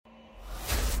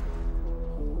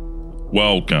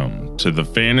Welcome to the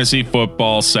Fantasy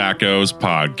Football Sackos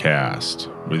podcast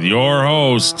with your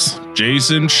hosts,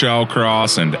 Jason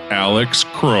Shellcross and Alex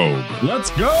Krogh. Let's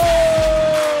go!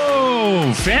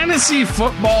 Fantasy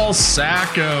Football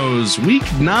Sackos, Week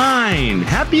 9.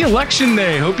 Happy Election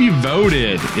Day. Hope you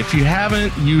voted. If you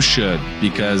haven't, you should,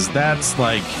 because that's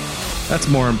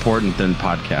more important than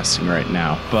podcasting right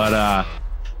now. But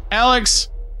Alex,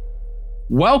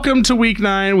 welcome to Week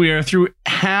 9. We are through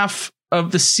half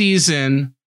of the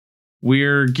season.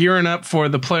 We're gearing up for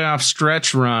the playoff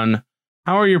stretch run.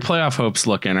 How are your playoff hopes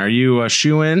looking? Are you a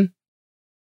shoe-in?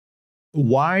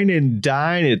 Wine and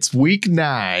dine. It's Week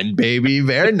 9, baby.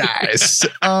 Very nice.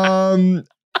 I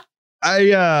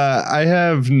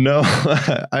have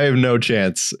no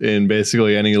chance in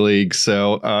basically any league.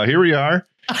 So here we are.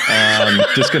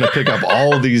 Just gonna pick up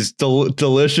all of these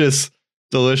delicious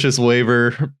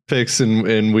waiver picks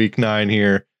in Week 9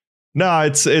 here. No,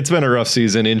 it's been a rough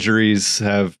season. Injuries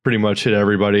have pretty much hit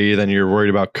everybody. Then you're worried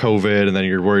about COVID, and then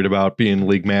you're worried about being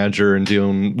league manager and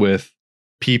dealing with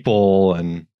people.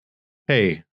 And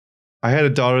hey, I had a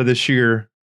daughter this year.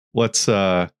 Let's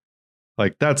that's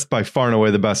by far and away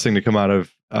the best thing to come out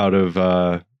of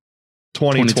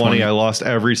 2020. I lost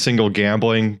every single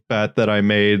gambling bet that I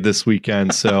made this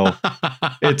weekend. So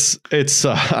it's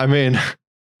I mean,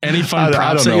 any fun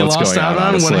props that you lost out on?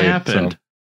 Honestly, what happened? So.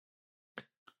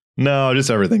 No, just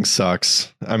everything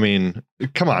sucks. I mean,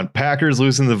 come on. Packers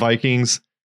losing to the Vikings,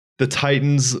 the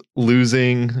Titans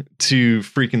losing to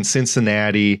freaking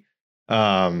Cincinnati.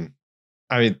 I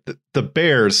mean, the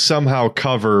Bears somehow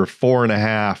cover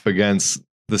 4.5 against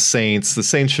the Saints. The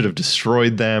Saints should have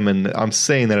destroyed them, and I'm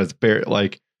saying that as Bear.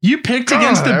 Like, you picked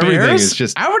against the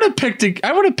Bears. I would have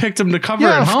picked them to cover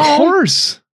at home. Of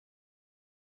course.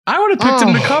 I would have picked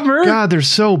them to cover. God, they're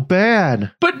so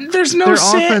bad. But there's no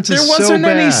offense. There wasn't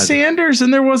any Sanders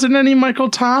and there wasn't any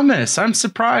Michael Thomas. I'm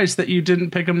surprised that you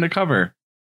didn't pick them to cover.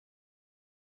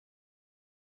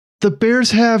 The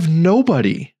Bears have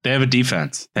nobody. They have a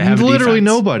defense. They have literally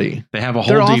nobody. They have a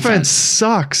whole defense. defense. Their offense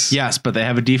sucks. Yes, but they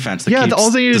have a defense. All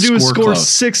they need to do is score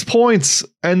 6 points,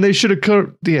 and they should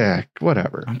have. Yeah,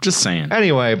 whatever. I'm just saying.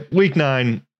 Anyway, Week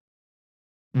 9,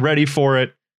 ready for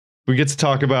it. We get to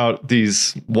talk about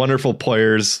these wonderful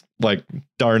players like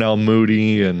Darnell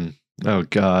Mooney, and oh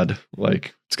god,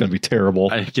 like it's gonna be terrible.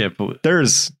 I can't believe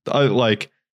there's the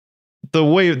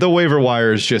waiver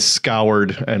wire is just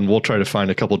scoured, and we'll try to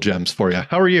find a couple gems for you.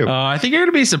 How are you? I think you're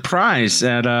gonna be surprised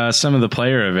at some of the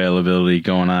player availability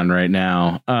going on right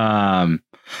now. I'm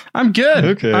good.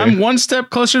 Okay. I'm one step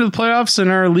closer to the playoffs in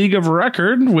our league of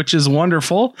record, which is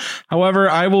wonderful. However,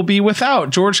 I will be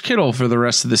without George Kittle for the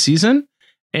rest of the season.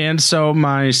 And so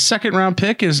my second round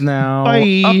pick is now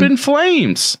up in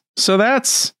flames. So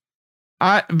that's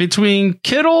between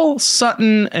Kittle,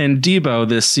 Sutton, and Debo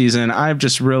this season. I've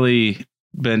just really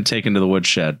been taken to the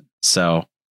woodshed. So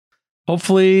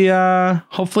hopefully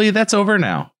that's over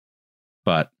now.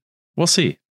 But we'll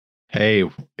see. Hey,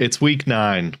 it's Week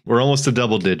 9. We're almost to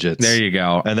double digits. There you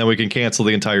go. And then we can cancel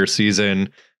the entire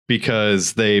season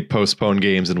because they postpone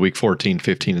games in Week 14,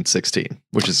 15, and 16,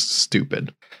 which is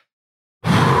stupid.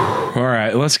 All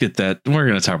right, let's get that. We're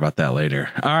going to talk about that later.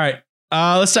 All right,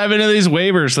 let's dive into these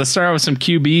waivers. Let's start out with some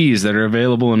QBs that are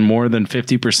available in more than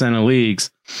 50% of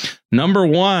leagues. Number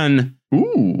 1,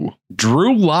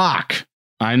 Drew Lock.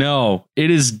 I know it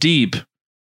is deep.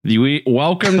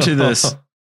 Welcome to this.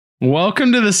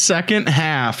 Welcome to the second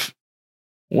half.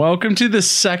 Welcome to the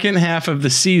second half of the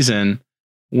season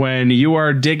when you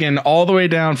are digging all the way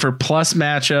down for plus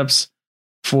matchups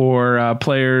for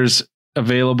players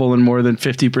available in more than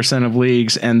 50% of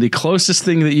leagues. And the closest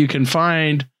thing that you can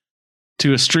find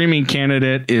to a streaming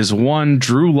candidate is one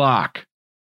Drew Lock.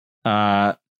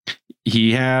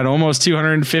 He had almost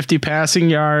 250 passing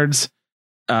yards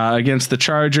against the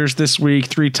Chargers this week,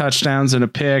 3 touchdowns and a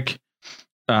pick.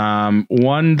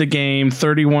 Won the game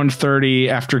 31-30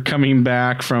 after coming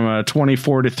back from a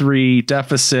 24-3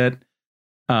 deficit.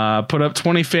 Put up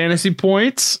 20 fantasy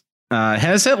points.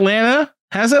 Has Atlanta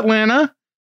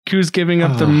who's giving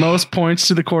up the most points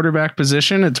to the quarterback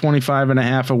position at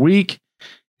 25.5 a week.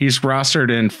 He's rostered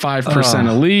in 5%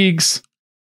 of leagues.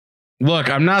 Look,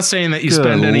 I'm not saying that you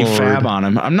spend any fab on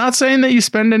him. I'm not saying that you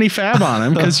spend any fab on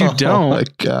him because you don't. Oh my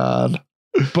God.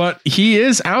 But he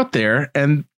is out there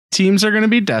and teams are going to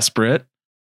be desperate.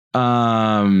 So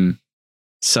I'm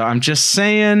just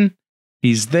saying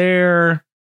he's there.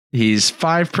 He's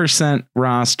 5%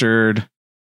 rostered.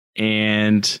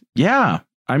 And yeah,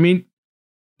 I mean,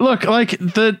 look, like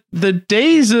the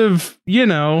days of,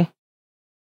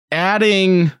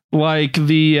 adding like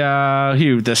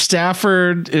the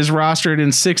Stafford is rostered in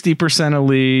 60% of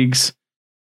leagues.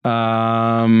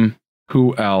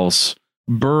 Who else?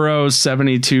 Burrow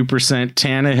 72%,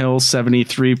 Tannehill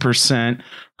 73%,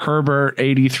 Herbert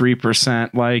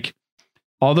 83%. Like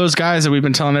all those guys that we've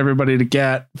been telling everybody to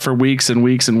get for weeks and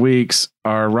weeks and weeks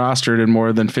are rostered in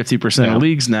more than 50% of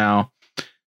leagues now.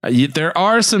 There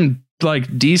are some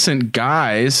like decent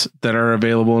guys that are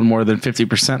available in more than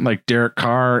 50%, like Derek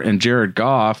Carr and Jared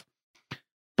Goff.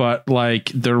 But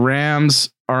like the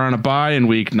Rams are on a bye in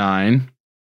week 9,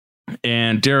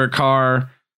 and Derek Carr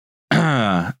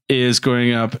is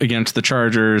going up against the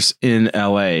Chargers in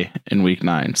LA in week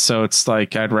 9. So it's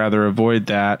like, I'd rather avoid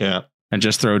that and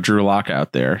just throw Drew Lock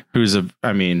out there, he's a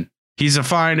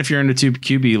fine if you're in a 2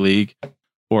 QB league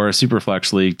or a super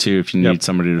flex league too, if you need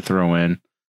somebody to throw in.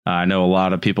 I know a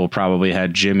lot of people probably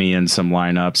had Jimmy in some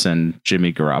lineups, and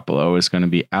Jimmy Garoppolo is going to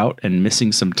be out and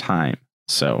missing some time.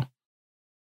 So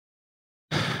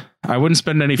I wouldn't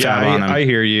spend any fab on him. I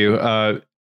hear you.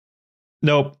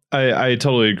 Nope, I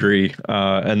totally agree.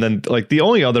 And then like the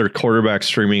only other quarterback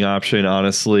streaming option,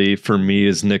 honestly, for me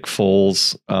is Nick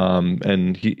Foles.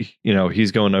 And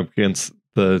he's going up against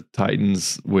the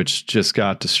Titans, which just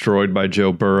got destroyed by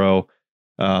Joe Burrow.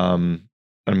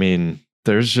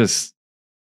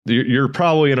 You're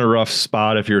probably in a rough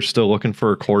spot if you're still looking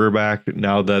for a quarterback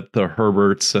now that the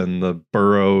Herberts and the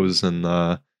Burrows and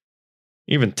the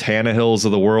even Tannehills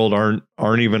of the world aren't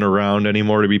even around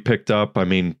anymore to be picked up. I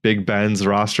mean, Big Ben's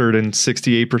rostered in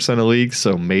 68% of leagues,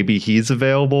 so maybe he's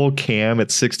available. Cam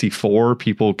at 64,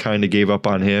 people kind of gave up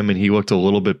on him, and he looked a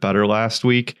little bit better last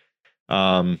week.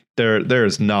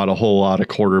 There's not a whole lot of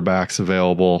quarterbacks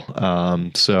available.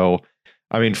 So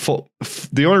I mean,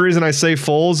 the only reason I say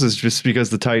Foles is just because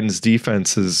the Titans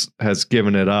defense has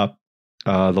given it up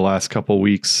the last couple of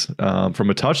weeks. From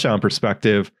a touchdown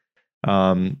perspective,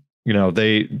 Foles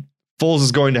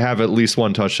is going to have at least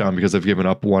one touchdown because they've given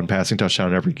up one passing touchdown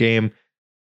in every game.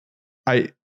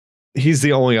 He's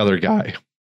the only other guy,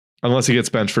 unless he gets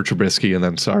benched for Trubisky, and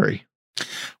then sorry.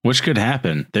 Which could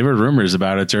happen. There were rumors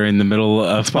about it during the middle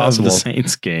of the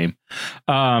Saints game.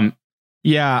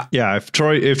 Yeah. If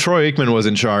Troy Aikman was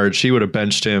in charge, he would have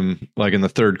benched him like in the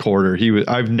third quarter.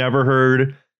 I've never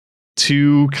heard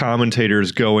two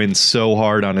commentators go in so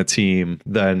hard on a team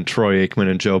than Troy Aikman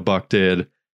and Joe Buck did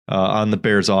on the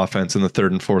Bears offense in the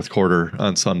third and fourth quarter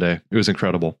on Sunday. It was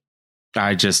incredible.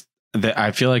 I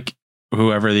feel like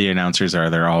whoever the announcers are,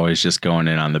 they're always just going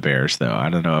in on the Bears, though. I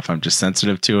don't know if I'm just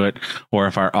sensitive to it or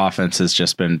if our offense has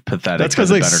just been pathetic. That's because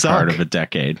they suck. Part of a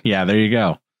decade. Yeah, there you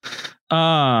go.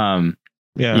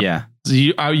 Yeah. So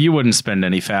you wouldn't spend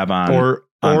any fab on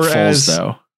Foles,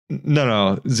 though.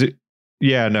 No.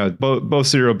 Both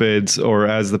zero bids, or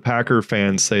as the Packer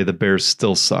fans say, the Bears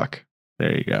still suck.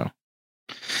 There you go.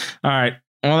 All right.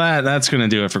 Well, that's going to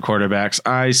do it for quarterbacks.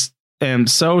 I am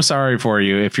so sorry for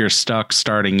you if you're stuck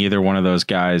starting either one of those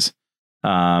guys.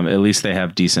 At least they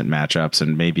have decent matchups,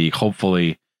 and maybe,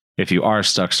 hopefully, if you are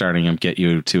stuck starting them, get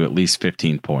you to at least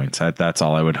 15 points. That's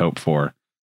all I would hope for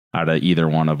out of either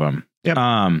one of them. Yep.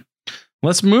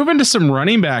 Let's move into some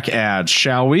running back ads,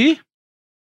 shall we?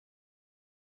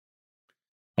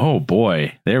 Oh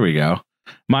boy, there we go.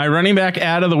 My running back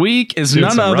ad of the week is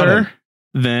none other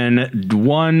than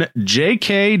one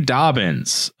J.K.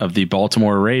 Dobbins of the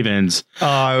Baltimore Ravens. Oh,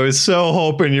 I was so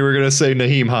hoping you were going to say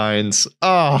Naheem Hines.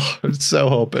 Oh, I was so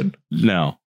hoping.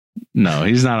 No,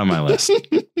 he's not on my list.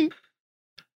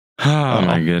 Oh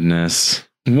my goodness.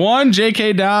 One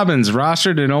J.K. Dobbins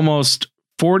rostered in almost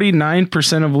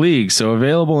 49% of leagues, so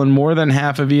available in more than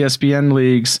half of ESPN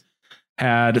leagues,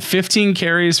 had 15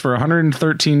 carries for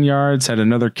 113 yards, had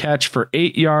another catch for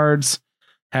 8 yards,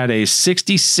 had a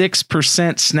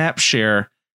 66% snap share.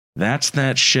 That's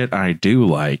that shit I do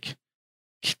like.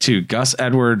 To Gus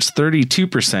Edwards'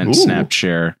 32% snap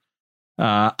share.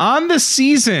 On the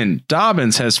season,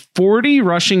 Dobbins has 40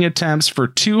 rushing attempts for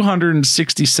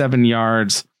 267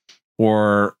 yards,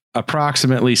 or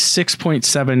approximately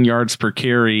 6.7 yards per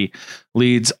carry,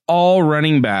 leads all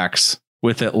running backs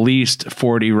with at least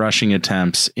 40 rushing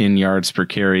attempts in yards per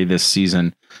carry this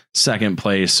season. Second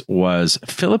place was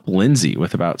Philip Lindsay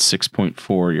with about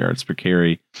 6.4 yards per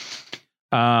carry.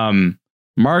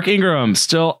 Mark Ingram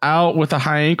still out with a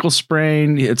high ankle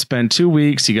sprain. It's been 2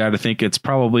 weeks. You got to think it's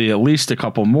probably at least a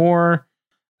couple more.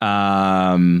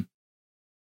 It's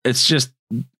just,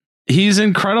 he's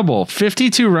incredible.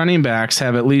 52 running backs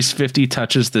have at least 50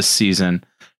 touches this season.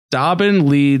 Dobbin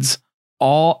leads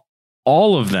all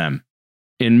of them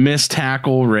in missed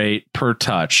tackle rate per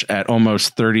touch at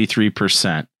almost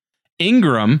 33%.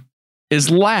 Ingram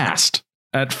is last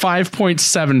at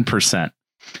 5.7%.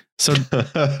 So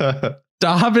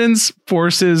Dobbins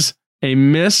forces a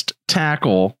missed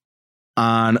tackle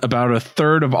on about a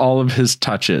third of all of his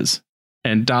touches,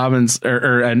 and Dobbins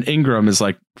and Ingram is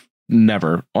like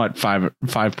never at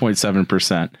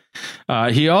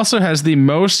 5.7%. He also has the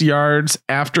most yards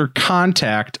after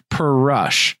contact per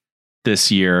rush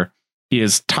this year. He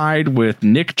is tied with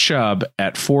Nick Chubb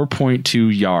at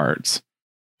 4.2 yards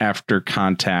after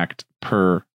contact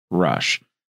per rush.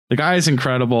 The guy is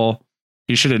incredible.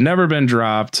 He should have never been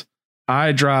dropped.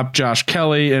 I dropped Josh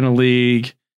Kelly in a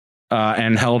league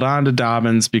and held on to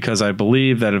Dobbins because I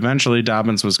believe that eventually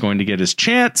Dobbins was going to get his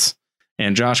chance.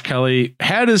 And Josh Kelly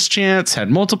had his chance, had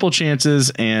multiple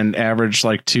chances, and averaged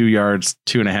like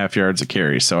 2.5 yards a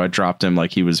carry. So I dropped him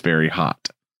like he was very hot.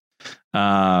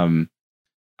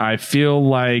 I feel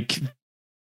like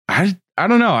I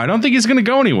don't know. I don't think he's going to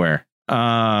go anywhere.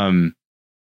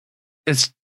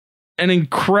 It's an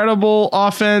incredible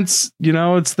offense. You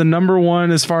know, it's the number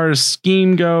one as far as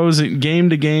scheme goes,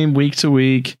 game to game, week to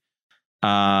week.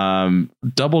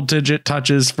 Double digit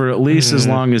touches for at least as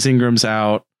long as Ingram's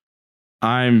out.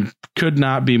 Could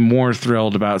not be more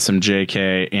thrilled about some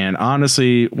JK. And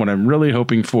honestly, what I'm really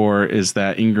hoping for is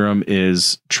that Ingram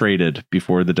is traded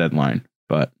before the deadline,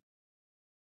 but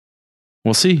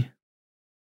we'll see.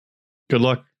 Good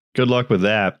luck. Good luck with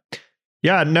that.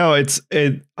 Yeah, no,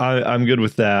 I'm good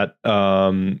with that.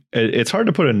 It's hard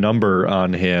to put a number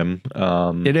on him.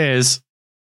 It is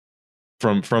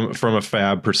from a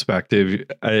fab perspective.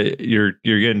 You're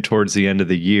getting towards the end of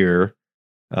the year.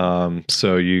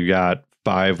 So you got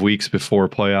 5 weeks before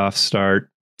playoffs start.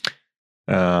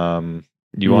 You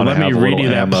want to have a little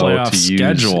ammo to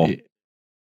schedule. Use.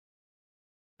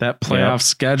 That playoff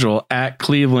schedule at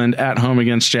Cleveland, at home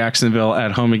against Jacksonville,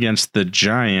 at home against the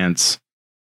Giants.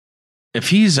 If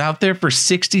he's out there for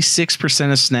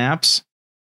 66% of snaps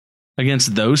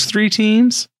against those three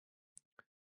teams.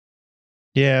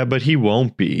 Yeah, but he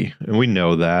won't be. And we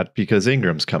know that because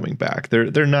Ingram's coming back.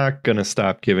 They're not going to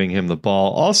stop giving him the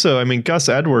ball. Also, I mean, Gus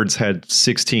Edwards had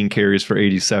 16 carries for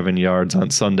 87 yards on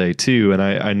Sunday too. And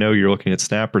I know you're looking at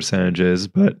snap percentages,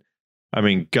 but I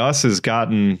mean, Gus has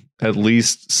gotten at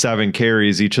least 7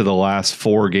 carries each of the last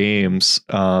 4 games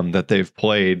that they've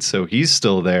played. So he's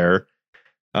still there.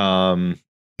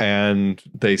 And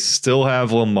they still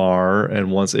have Lamar.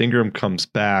 And once Ingram comes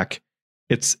back,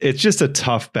 it's just a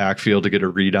tough backfield to get a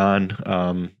read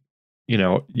on. You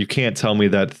know, you can't tell me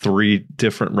that 3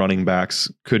 different running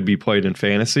backs could be played in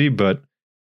fantasy, but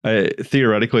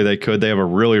theoretically they could. They have a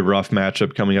really rough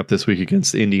matchup coming up this week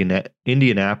against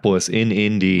Indianapolis in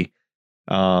Indy.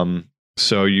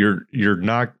 So you're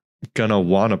not gonna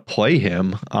want to play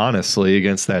him, honestly,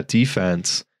 against that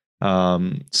defense.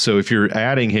 So if you're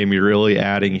adding him, you're really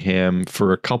adding him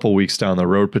for a couple weeks down the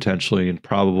road potentially, and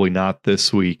probably not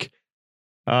this week.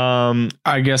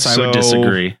 I guess I would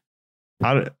disagree.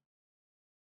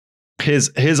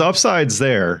 His upside's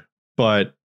there,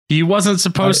 but he wasn't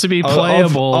supposed to be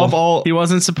playable. He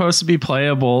wasn't supposed to be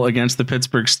playable against the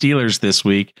Pittsburgh Steelers this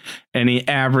week, and he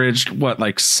averaged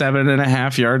like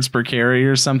 7.5 yards per carry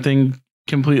or something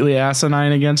completely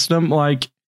asinine against them. Like,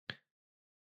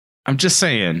 I'm just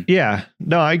saying. Yeah,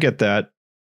 no, I get that.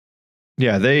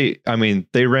 Yeah, they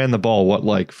ran the ball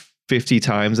like 50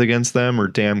 times against them, or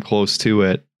damn close to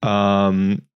it.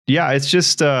 Yeah, it's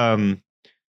just I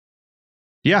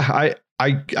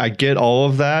get all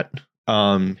of that.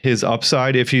 His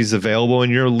upside, if he's available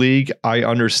in your league, I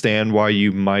understand why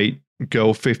you might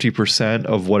go 50%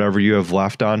 of whatever you have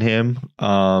left on him.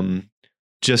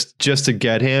 Just to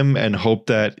get him and hope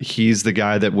that he's the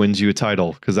guy that wins you a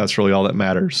title, because that's really all that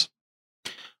matters.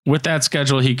 With that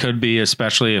schedule, he could be,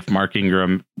 especially if Mark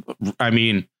Ingram. I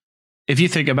mean, if you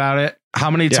think about it, how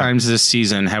many times this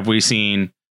season have we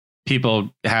seen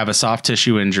people have a soft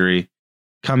tissue injury,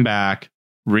 come back,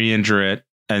 re-injure it,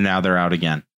 and now they're out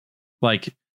again?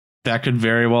 Like, that could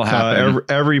very well happen.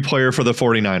 Every player for the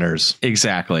 49ers.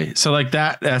 Exactly. So like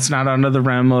that's not under the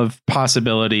realm of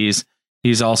possibilities.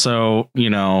 He's also,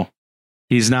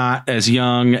 he's not as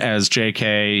young as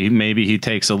JK. Maybe he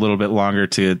takes a little bit longer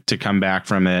to come back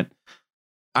from it.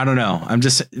 I don't know.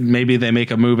 Maybe they make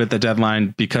a move at the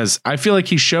deadline, because I feel like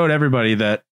he showed everybody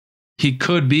that he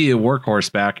could be a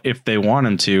workhorse back if they want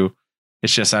him to.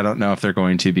 It's just, I don't know if they're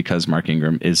going to, because Mark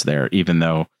Ingram is there, even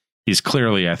though he's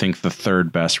clearly, I think, the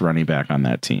 3rd best running back on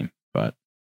that team. But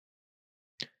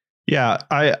yeah,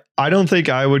 I don't think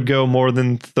I would go more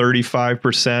than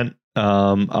 35%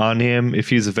 on him if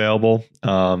he's available.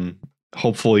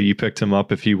 Hopefully you picked him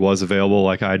up if he was available,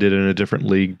 like I did in a different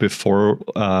league before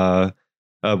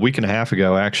a week and a half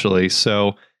ago, actually.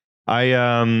 So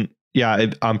I'm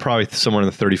probably somewhere in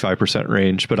the 35%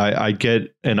 range, but I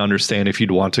get and understand if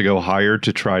you'd want to go higher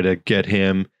to try to get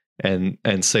him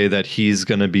and say that he's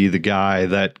going to be the guy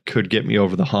that could get me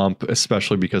over the hump,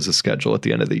 especially because of schedule at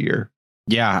the end of the year.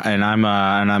 Yeah, and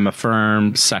I'm a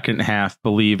firm second half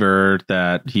believer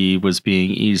that he was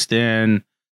being eased in,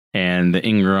 and the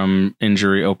Ingram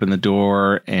injury opened the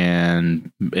door,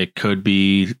 and it could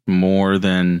be more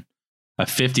than a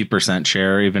 50%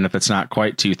 share, even if it's not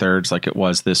quite 2/3 like it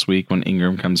was this week when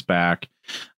Ingram comes back.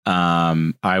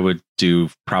 I would do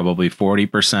probably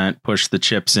 40%, push the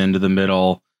chips into the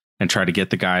middle, and try to get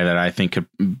the guy that I think could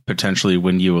potentially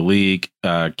win you a league,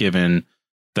 given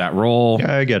that role.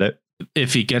 Yeah, I get it.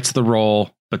 If he gets the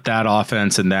role, but that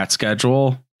offense and that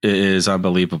schedule is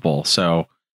unbelievable. So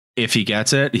if he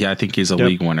gets it, yeah, I think he's a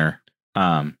league winner.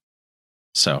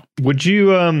 So would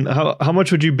you, how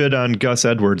much would you bid on Gus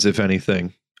Edwards, if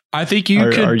anything? I think you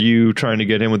could. Are you trying to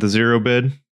get him with a zero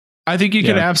bid? I think you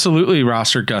could absolutely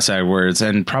roster Gus Edwards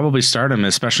and probably start him,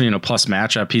 especially in a plus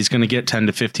matchup. He's going to get 10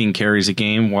 to 15 carries a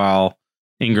game while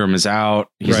Ingram is out.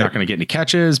 He's not going to get any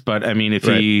catches, but I mean, if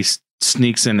he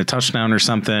sneaks in a touchdown or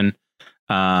something,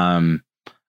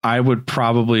 I would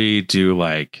probably do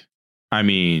I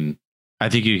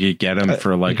think you could get him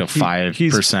for like a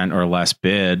 5% or less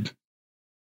bid.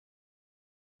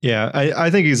 Yeah,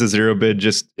 I think he's a zero bid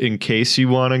just in case you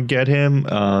want to get him.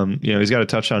 He's got a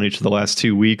touchdown each of the last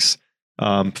 2 weeks,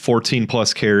 14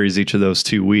 plus carries each of those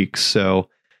 2 weeks. So,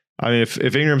 I mean,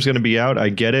 if Ingram's going to be out, I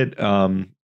get it.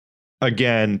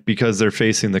 Again, because they're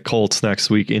facing the Colts next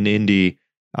week in Indy,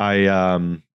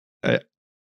 I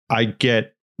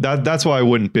get that. That's why I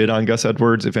wouldn't bid on Gus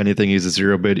Edwards. If anything, he's a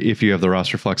zero bid if you have the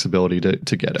roster flexibility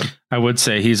to get him. I would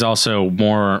say he's also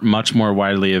much more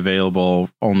widely available,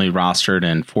 only rostered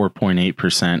in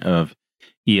 4.8% of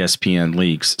ESPN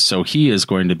leagues. So he is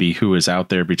going to be who is out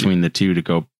there between the two to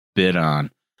go bid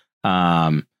on.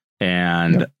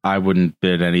 I wouldn't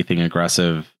bid anything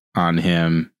aggressive on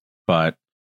him, but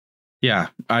yeah,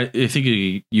 I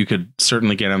think you could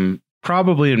certainly get him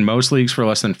probably in most leagues for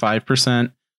less than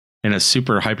 5%. In a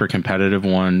super hyper competitive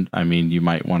one, I mean, you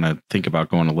might want to think about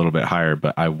going a little bit higher,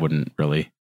 but I wouldn't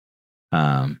really.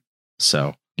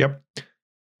 Yep.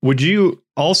 Would you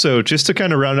also, just to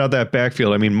kind of round out that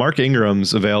backfield? I mean, Mark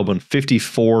Ingram's available in he's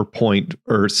rostered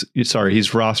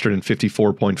in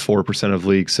 54.4% of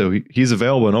leagues, so he's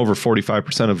available in over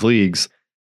 45% of leagues.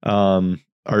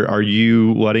 Are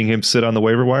you letting him sit on the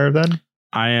waiver wire then?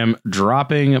 I am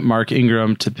dropping Mark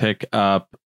Ingram to pick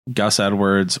up Gus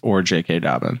Edwards or J.K.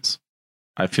 Dobbins.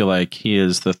 I feel like he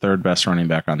is the third best running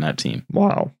back on that team.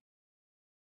 Wow.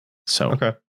 So,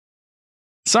 okay.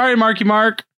 Sorry, Marky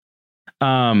Mark.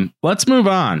 Let's move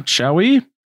on, shall we?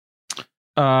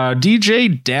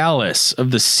 DJ Dallas of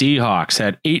the Seahawks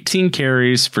had 18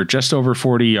 carries for just over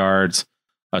 40 yards,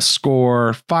 a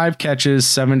score, 5 catches,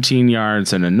 17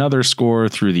 yards, and another score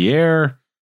through the air.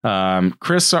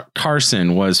 Chris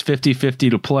Carson was 50-50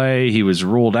 to play. He was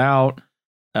ruled out.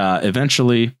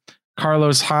 Eventually,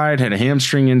 Carlos Hyde had a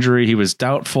hamstring injury. He was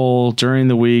doubtful during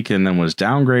the week and then was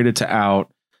downgraded to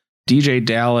out. DJ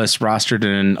Dallas rostered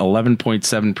in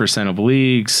 11.7% of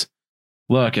leagues.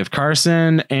 Look, if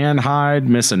Carson and Hyde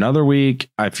miss another week,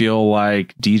 I feel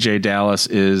like DJ Dallas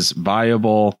is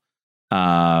viable.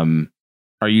 Are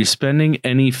you spending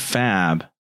any fab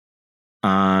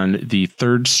on the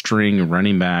third string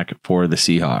running back for the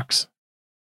Seahawks?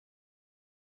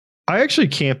 I actually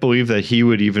can't believe that he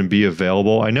would even be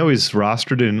available. I know he's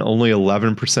rostered in only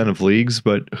 11% of leagues,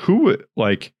 but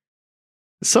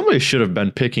somebody should have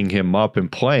been picking him up and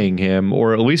playing him,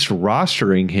 or at least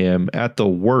rostering him at the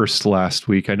worst last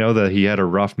week. I know that he had a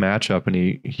rough matchup and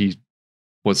he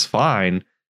was fine.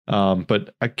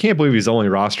 But I can't believe he's only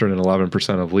rostered in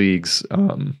 11% of leagues.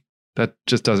 That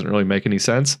just doesn't really make any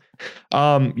sense.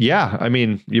 Yeah, I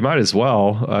mean, you might as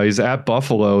well. He's at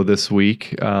Buffalo this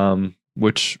week,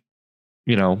 which,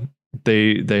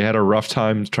 they had a rough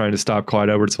time trying to stop Clyde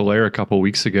Edwards-Helaire a couple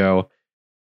weeks ago.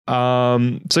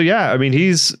 So yeah, I mean,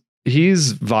 he's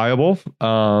viable.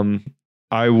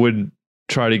 I would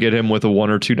try to get him with a $1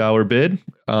 or $2 bid,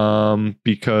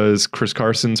 because Chris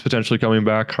Carson's potentially coming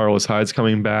back, Carlos Hyde's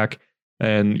coming back,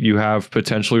 and you have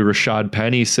potentially Rashad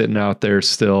Penny sitting out there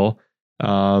still,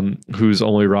 who's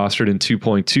only rostered in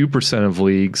 2.2% of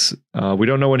leagues. We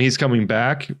don't know when he's coming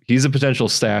back. He's a potential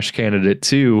stash candidate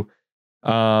too.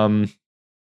 So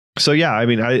yeah, I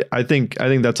mean, I think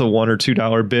that's a $1 or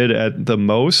 $2 bid at the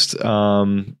most.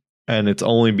 And it's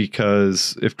only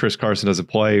because if Chris Carson doesn't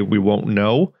play, we won't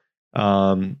know.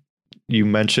 You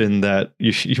mentioned that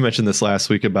you mentioned this last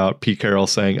week about Pete Carroll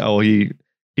saying, oh,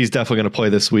 he's definitely going to play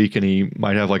this week and he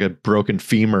might have like a broken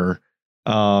femur.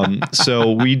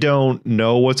 So we don't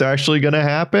know what's actually going to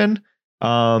happen.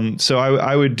 So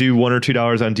I would do $1 or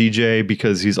 $2 on DJ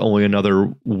because he's only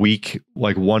another week,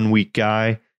 like 1 week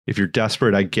guy. If you're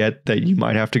desperate, I get that you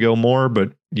might have to go more,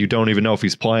 but you don't even know if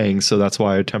he's playing. So that's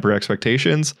why I temper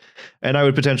expectations. And I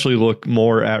would potentially look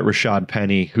more at Rashad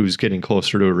Penny, who's getting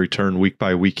closer to a return week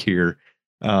by week here.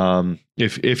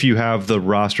 If you have the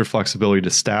roster flexibility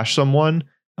to stash someone,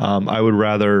 I would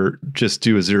rather just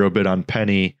do a 0 bid on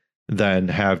Penny than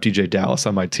have DJ Dallas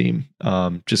on my team,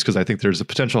 just because I think there's a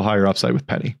potential higher upside with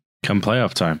Penny. Come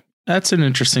playoff time. That's an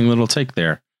interesting little take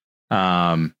there.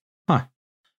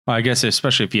 Well, I guess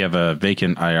especially if you have a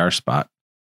vacant IR spot,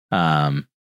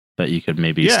 that you could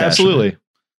maybe stash absolutely.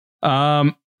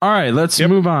 All right, let's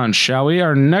move on, shall we?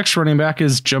 Our next running back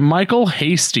is JaMycal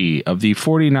Hasty of the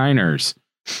 49ers.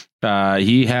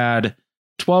 He had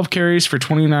 12 carries for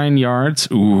 29 yards.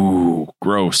 Ooh,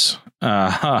 gross.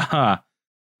 Against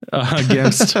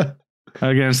the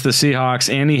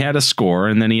Seahawks, and he had a score,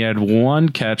 and then he had 1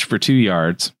 catch for 2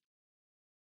 yards.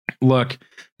 Look,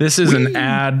 this is an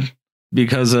ad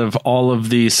because of all of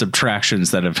the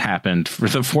subtractions that have happened for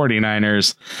the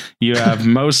 49ers. You have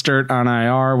Mostert on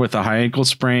IR with a high ankle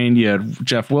sprain. You had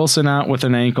Jeff Wilson out with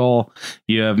an ankle.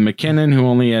 You have McKinnon, who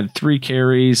only had 3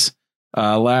 carries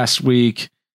last week.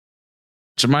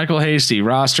 JaMycal Hasty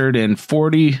rostered in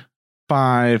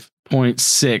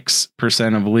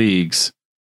 45.6% of leagues.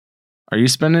 Are you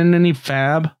spending any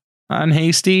fab on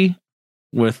Hasty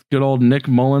with good old Nick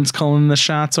Mullins calling the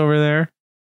shots over there?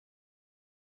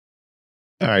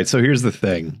 All right, so here's the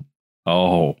thing.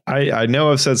 Oh, I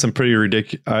know I've said some pretty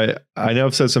ridiculous. I know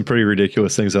I've said some pretty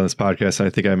ridiculous things on this podcast, and I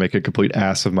think I make a complete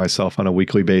ass of myself on a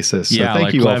weekly basis. So yeah, thank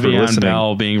like you all for Le'Veon listening.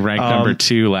 Bell being ranked number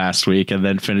 2 last week, and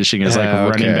then finishing as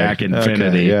running back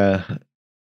infinity. Okay,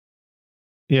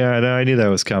 yeah. No, I knew that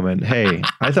was coming. Hey,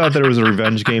 I thought there was a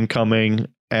revenge game coming,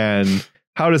 and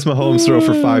how does Mahomes throw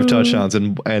for 5 touchdowns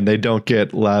and they don't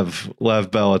get Lev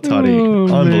Bell a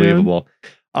tutty? Unbelievable.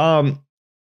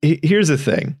 Here's the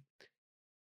thing.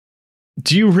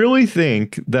 Do you really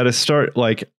think that a start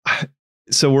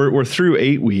so we're through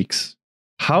 8 weeks?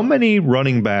 How many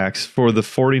running backs for the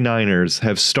 49ers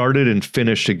have started and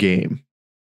finished a game?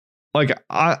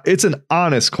 It's an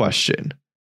honest question.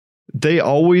 They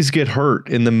always get hurt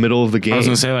in the middle of the game. I was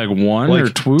going to say 1 or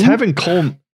 2.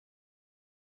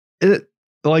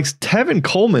 Tevin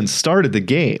Coleman started the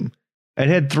game and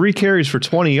had 3 carries for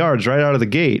 20 yards right out of the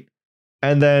gate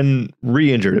and then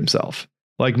re-injured himself.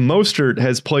 Mostert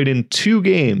has played in 2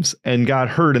 games and got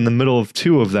hurt in the middle of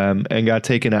 2 of them and got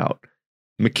taken out.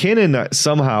 McKinnon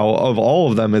somehow of all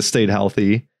of them has stayed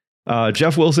healthy.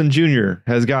 Jeff Wilson Jr.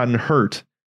 has gotten hurt.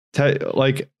 Here's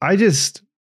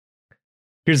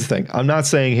the thing. I'm not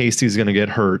saying Hasty's going to get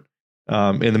hurt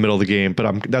in the middle of the game,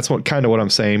 but that's what I'm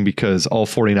saying, because all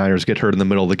 49ers get hurt in the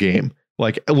middle of the game.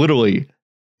 Literally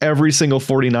every single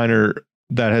 49er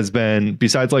that has been,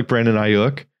 besides Brandon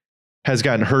Ayuk, has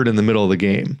gotten hurt in the middle of the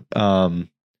game.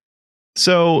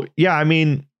 So yeah, I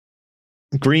mean,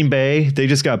 Green Bay, they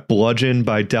just got bludgeoned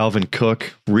by Dalvin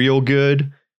Cook real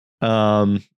good.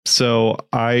 So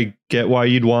I get why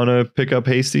you'd want to pick up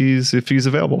Hasty's if he's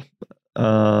available.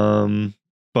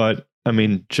 But I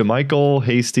mean, JaMycal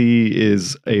Hasty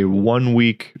is a 1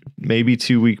 week, maybe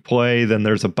 2 week play. Then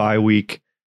there's a bye week,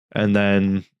 and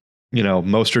then,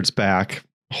 Mostert's back,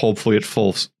 hopefully at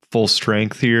full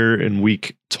strength here in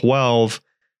week 12.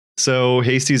 So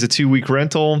Hasty's a 2 week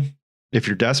rental. If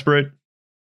you're desperate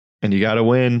and you got to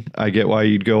win, I get why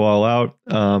you'd go all out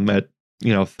at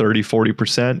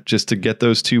 30-40% just to get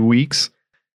those 2 weeks.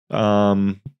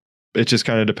 It just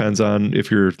kind of depends on if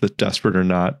you're desperate or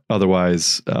not.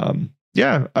 Otherwise, you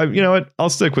know what? I'll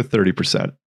stick with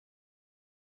 30%.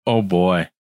 Oh boy,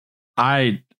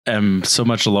 I am so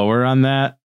much lower on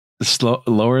that.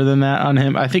 Lower than that on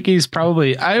him. I think he's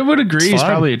probably. I would agree. He's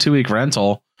probably a 2 week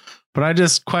rental, but I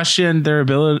just question their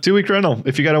ability. 2 week rental.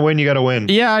 If you got to win, you got to win.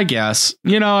 Yeah, I guess.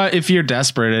 If you're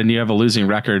desperate and you have a losing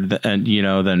record, and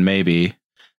then maybe.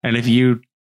 And if you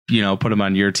put him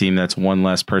on your team, that's one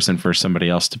less person for somebody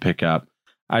else to pick up.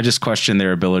 I just question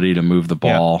their ability to move the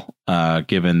ball,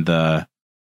 given the,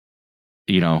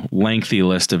 lengthy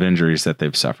list of injuries that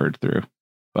they've suffered through.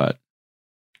 But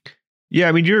yeah,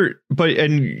 I mean, you're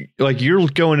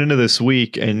going into this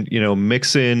week and,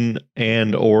 Mixon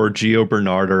and or Gio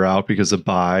Bernard are out because of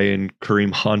bye, and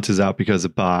Kareem Hunt is out because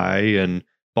of bye, and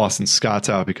Boston Scott's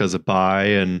out because of bye,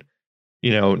 and,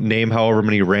 name however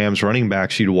many Rams running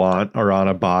backs you'd want are on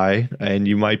a bye, and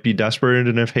you might be desperate.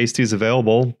 And if Hasty's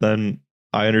available, then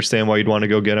I understand why you'd want to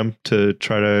go get him to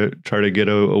try to get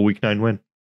a week 9 win.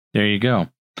 There you go. All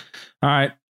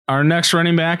right. Our next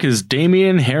running back is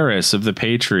Damian Harris of the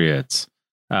Patriots.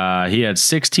 He had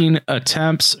 16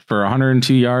 attempts for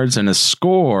 102 yards and a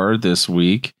score this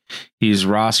week. He's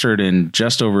rostered in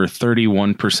just over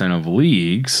 31% of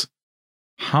leagues.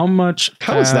 How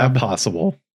is that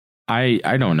possible?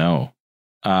 I don't know.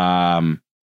 How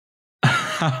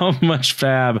much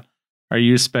fab are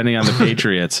you spending on the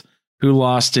Patriots, who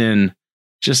lost in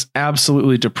just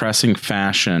absolutely depressing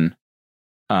fashion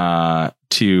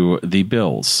to the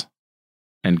Bills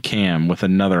and Cam with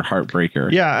another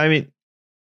heartbreaker? Yeah, I mean,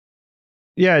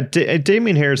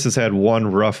 Damian Harris has had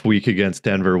one rough week against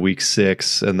Denver, week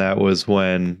 6, and that was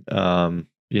when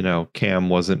Cam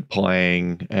wasn't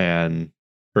playing,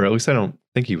 or at least I don't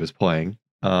think he was playing.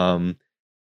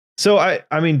 So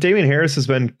I mean, Damian Harris has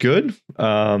been good.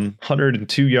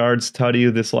 102 yards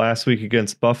tutty this last week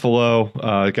against Buffalo.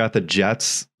 Got the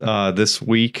Jets this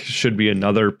week. Should be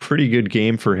another pretty good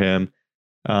game for him.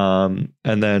 And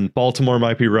then Baltimore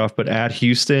might be rough, but at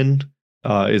Houston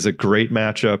is a great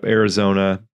matchup.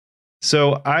 Arizona.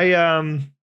 So how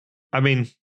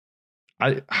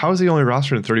is he only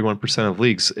rostered in 31% of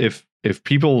leagues? If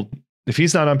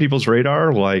he's not on people's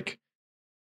radar,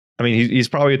 he's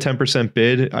probably a 10%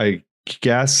 bid. I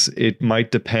guess it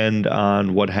might depend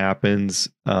on what happens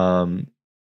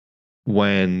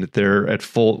when they're at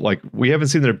full. We haven't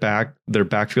seen their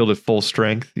backfield at full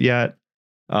strength yet,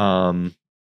 and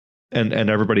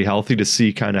everybody healthy to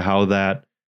see kind of how that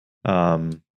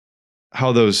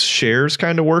how those shares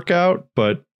kind of work out.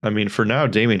 But I mean, for now,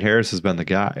 Damian Harris has been the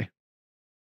guy.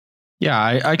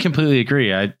 Yeah, I completely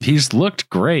agree. He's looked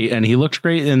great, and he looked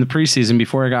great in the preseason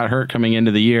before he got hurt coming into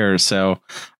the year. So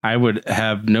I would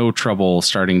have no trouble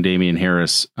starting Damian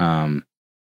Harris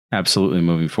absolutely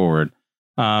moving forward.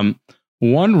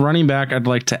 One running back I'd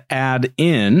like to add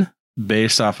in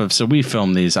based off of, so we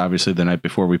film these obviously the night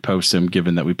before we post them,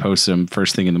 given that we post them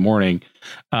first thing in the morning.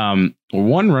 One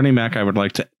running back I would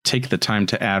like to take the time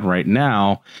to add right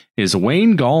now is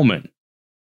Wayne Gallman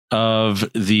of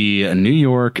the New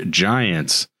York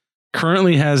Giants.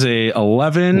 Currently has a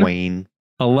 11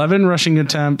 rushing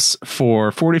attempts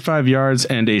for 45 yards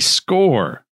and a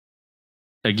score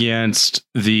against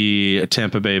the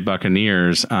Tampa Bay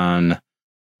Buccaneers on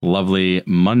lovely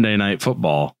Monday Night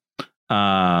Football.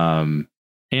 And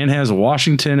has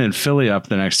Washington and Philly up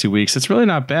the next 2 weeks. It's really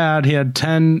not bad. He had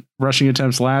 10 rushing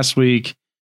attempts last week.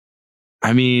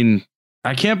 I mean,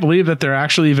 I can't believe that they're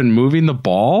actually even moving the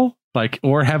ball,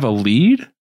 or have a lead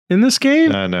in this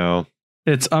game. I know.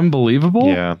 It's unbelievable.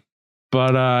 Yeah.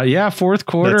 But fourth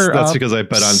quarter. That's because I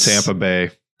bet on Tampa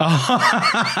Bay.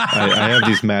 I have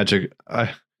these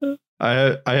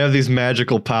I have these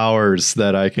magical powers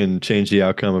that I can change the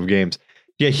outcome of games.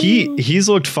 Yeah, he's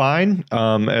looked fine.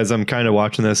 As I'm kind of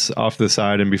watching this off the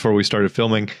side and before we started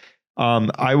filming,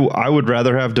 I would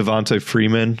rather have Devonta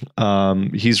Freeman.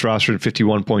 He's rostered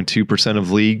 51.2%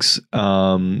 of leagues.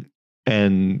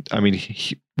 And I mean,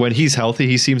 when he's healthy,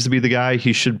 he seems to be the guy.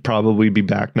 He should probably be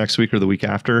back next week or the week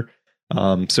after.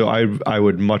 So I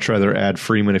would much rather add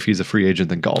Freeman if he's a free agent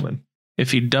than Gallman.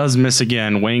 If he does miss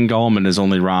again, Wayne Gallman is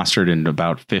only rostered in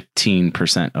about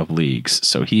 15% of leagues.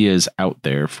 So he is out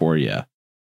there for you.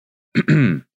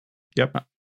 Yep.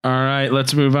 All right,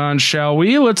 let's move on, shall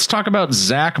we? Let's talk about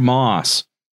Zach Moss.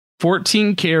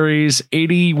 14 carries,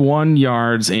 81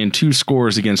 yards, and 2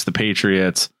 scores against the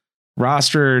Patriots.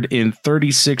 Rostered in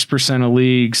 36% of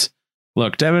leagues.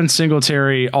 Look, Devin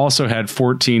Singletary also had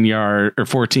 14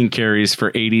 carries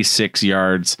for 86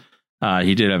 yards.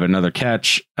 He did have another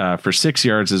catch for 6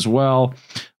 yards as well.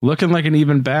 Looking like an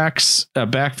even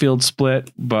backfield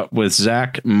split, but with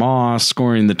Zach Moss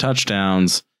scoring the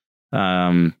touchdowns.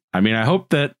 I mean, I hope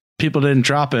that people didn't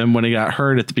drop him when he got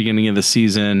hurt at the beginning of the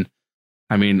season.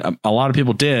 I mean, a lot of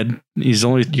people did. He's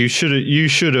only you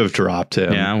should have dropped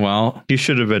him. Yeah, well, he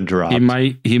should have been dropped.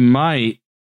 He might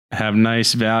have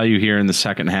nice value here in the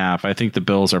second half. I think the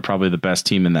Bills are probably the best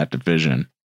team in that division.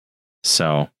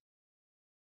 So,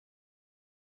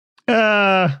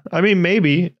 I mean,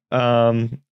 maybe.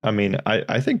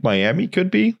 I think Miami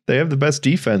could be. They have the best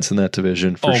defense in that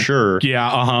division for sure.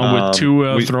 Yeah, with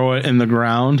Tua throw it in the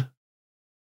ground.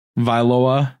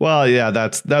 Viloa. Well, yeah,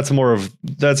 that's more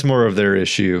of their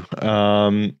issue.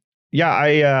 I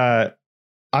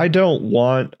don't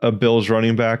want a Bills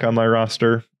running back on my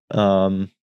roster.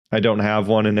 I don't have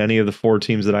one in any of the 4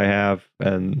 teams that I have,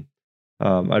 and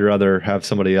I'd rather have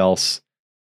somebody else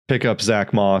pick up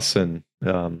Zach Moss and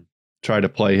try to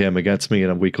play him against me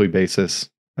on a weekly basis.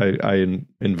 I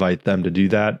invite them to do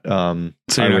that. So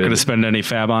you're not going to spend any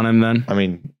fab on him then? I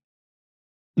mean,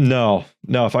 no.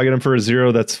 If I get him for a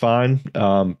 0, that's fine.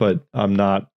 But I'm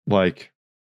not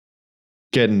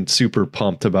getting super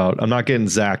pumped about. I'm not getting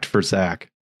Zacked for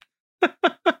Zach.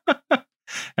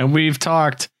 And we've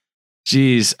talked,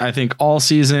 I think all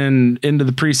season into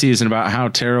the preseason about how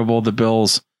terrible the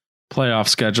Bills playoff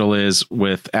schedule is,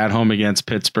 with at home against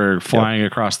Pittsburgh, flying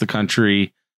across the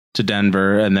country to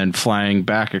Denver, and then flying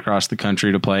back across the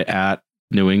country to play at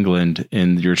New England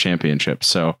in your championship.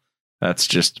 So that's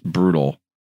just brutal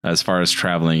as far as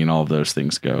traveling and all of those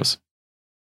things goes.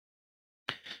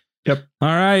 Yep. All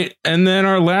right. And then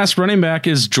our last running back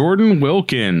is Jordan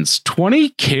Wilkins. 20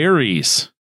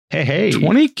 carries. Hey.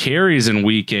 20 carries in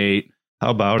week 8.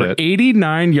 How about it?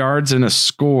 89 yards and a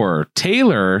score.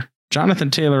 Jonathan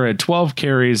Taylor had 12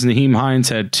 carries. Nyheim Hines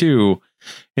had 2.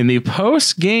 In the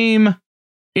post-game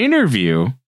interview,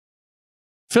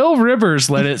 Phil Rivers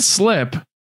let it slip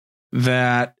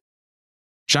that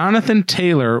Jonathan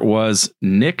Taylor was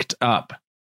nicked up.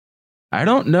 I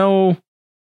don't know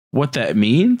what that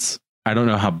means. I don't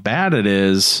know how bad it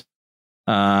is.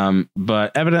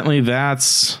 But evidently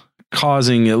that's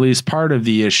causing at least part of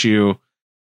the issue.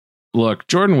 Look,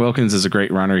 Jordan Wilkins is a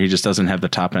great runner. He just doesn't have the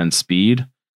top end speed.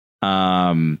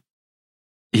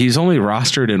 He's only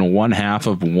rostered in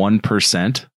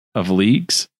 0.5% of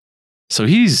leagues. So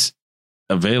he's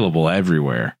available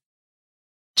everywhere.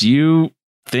 Do you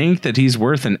think that he's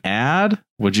worth an ad?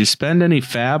 Would you spend any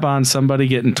fab on somebody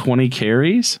getting 20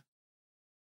 carries?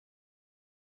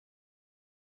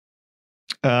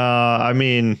 I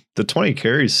mean, the 20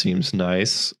 carries seems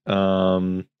nice.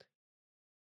 Do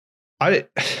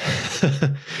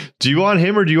you want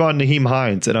him or do you want Nyheim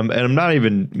Hines? And I'm not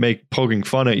even poking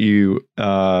fun at you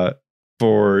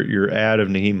for your ad of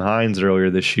Nyheim Hines earlier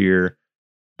this year.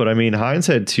 But I mean, Hines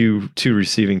had two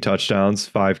receiving touchdowns,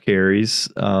 5 carries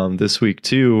this week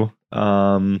too.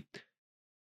 I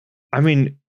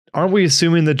mean, aren't we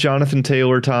assuming that Jonathan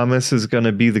Taylor Thomas is going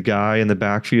to be the guy in the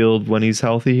backfield when he's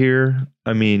healthy here?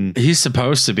 I mean, he's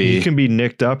supposed to be. He can be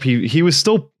nicked up. He was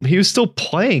still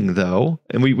playing though,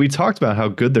 and we talked about how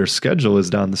good their schedule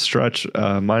is down the stretch,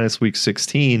 minus week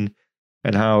 16,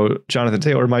 and how Jonathan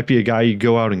Taylor might be a guy you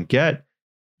go out and get.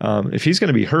 If he's going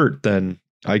to be hurt, then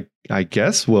I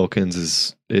guess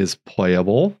Wilkins is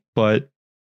playable, but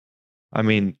I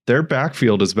mean, their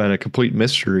backfield has been a complete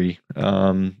mystery.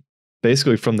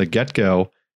 Basically from the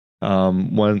get-go,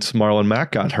 once Marlon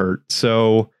Mack got hurt.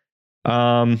 So,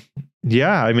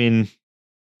 yeah, I mean,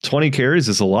 20 carries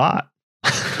is a lot.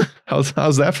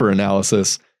 How's that for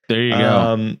analysis? There you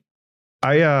go.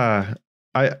 I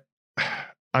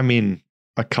mean,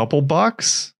 a couple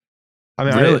bucks. I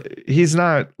mean, really? He's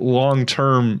not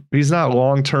long-term. He's not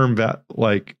long-term bet.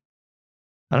 Like,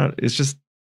 I don't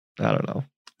know.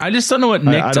 I just don't know what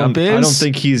nicked up is. I don't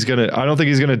think he's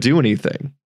gonna do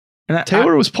anything. And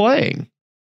Taylor was playing.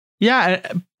 Yeah,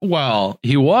 well,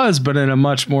 he was, but in a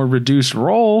much more reduced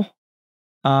role.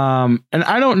 And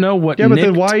I don't know what. Yeah, but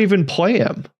then why even play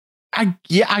him? I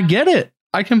get it.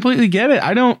 I completely get it.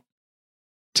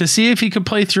 To see if he could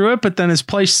play through it, but then his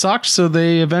play sucked, so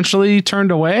they eventually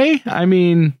turned away. I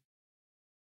mean,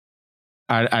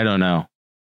 I don't know.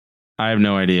 I have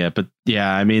no idea, but yeah,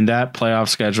 I mean, that playoff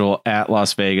schedule at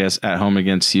Las Vegas, at home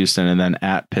against Houston, and then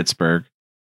at Pittsburgh.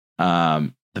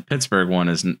 The Pittsburgh one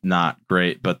is not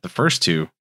great, but the first two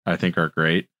I think are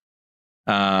great.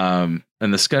 And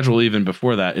the schedule even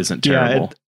before that isn't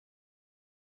terrible.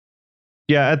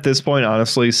 Yeah, at this point,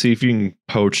 honestly, see if you can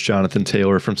poach Jonathan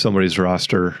Taylor from somebody's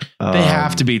roster. They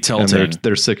have to be tilting.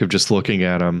 They're sick of just looking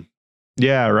at him.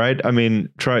 Yeah, right. I mean,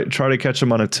 try to catch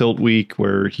him on a tilt week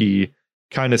where he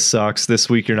kind of sucks. This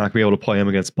week, you're not going to be able to play him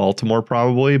against Baltimore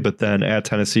probably, but then at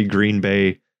Tennessee, Green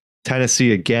Bay,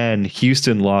 Tennessee again,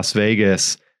 Houston, Las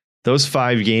Vegas, those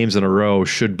 5 games in a row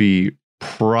should be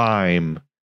prime.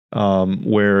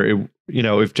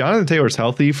 If Jonathan Taylor's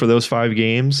healthy for those 5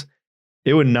 games,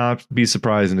 it would not be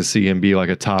surprising to see him be like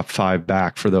a top 5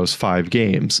 back for those 5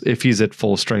 games if he's at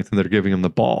full strength and they're giving him the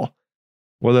ball.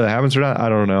 Whether that happens or not, I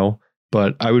don't know.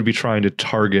 But I would be trying to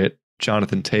target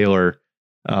Jonathan Taylor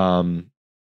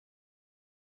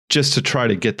just to try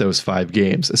to get those 5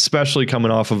 games, especially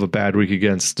coming off of a bad week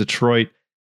against Detroit.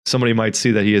 Somebody might see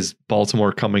that he has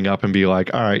Baltimore coming up and be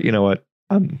like, all right, you know what?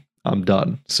 I'm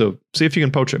done. So see if you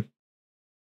can poach him.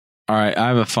 All right. I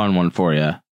have a fun one for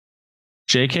you.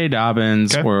 J.K.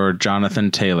 Dobbins or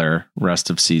Jonathan Taylor rest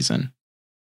of season?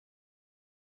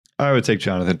 I would take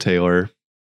Jonathan Taylor.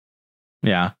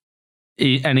 Yeah.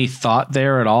 Any thought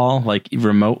there at all, like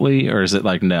remotely, or is it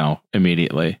like no,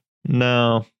 immediately?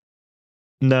 No,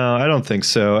 I don't think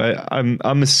so.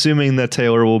 I'm assuming that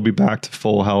Taylor will be back to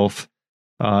full health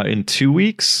in 2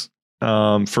 weeks for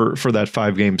that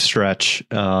 5-game stretch.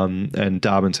 And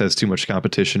Dobbins has too much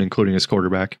competition, including his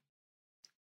quarterback.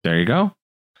 There you go.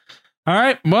 All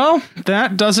right. Well,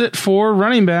 that does it for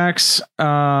running backs.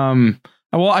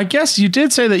 Well, I guess you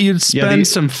did say that you'd spend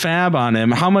some fab on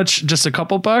him. How much? Just a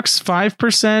couple bucks? 5%,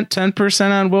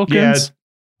 10% on Wilkins?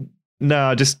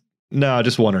 Yeah, just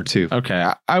one or two.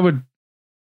 Okay, I would.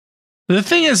 The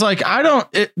thing is, like, I don't.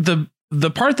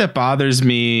 The part that bothers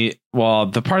me, well,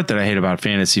 the part that I hate about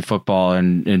fantasy football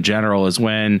and in general is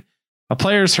when a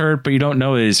player's hurt, but you don't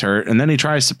know that he's hurt, and then he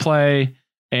tries to play,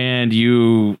 and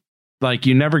you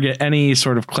never get any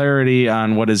sort of clarity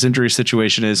on what his injury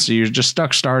situation is. So you're just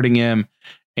stuck starting him.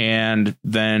 And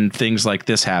then things like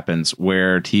this happens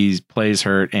where he plays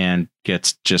hurt and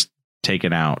gets just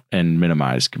taken out and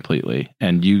minimized completely.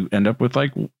 And you end up with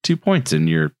like 2 points in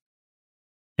your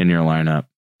lineup.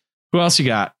 Who else you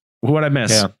got? Who'd I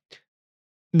miss? Yeah.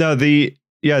 No, the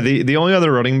only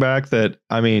other running back that,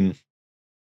 I mean,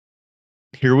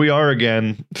 here we are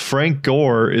again. Frank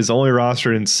Gore is only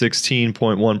rostered in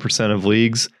 16.1% of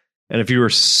leagues. And if you are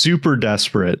super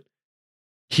desperate,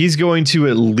 he's going to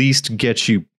at least get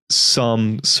you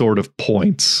some sort of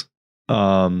points.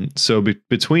 So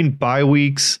between bye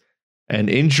weeks and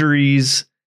injuries,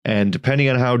 and depending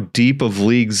on how deep of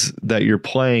leagues that you're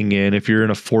playing in, if you're in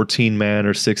a 14-man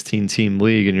or 16-team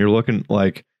league and you're looking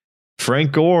like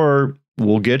Frank Gore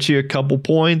will get you a couple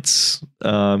points.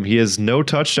 He has no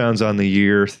touchdowns on the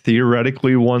year.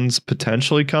 Theoretically, one's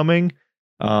potentially coming.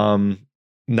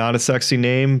 Not a sexy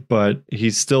name, but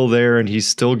he's still there and he's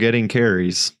still getting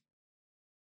carries.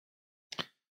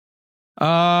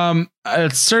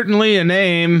 It's certainly a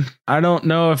name. I don't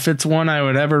know if it's one I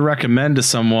would ever recommend to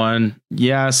someone.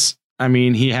 Yes. I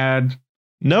mean, he had.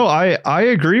 No, I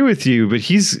agree with you, but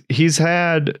he's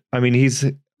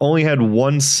only had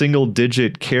one single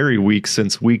digit carry week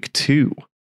since week 2.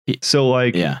 So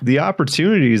like the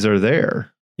opportunities are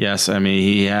there. Yes. I mean,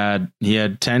 he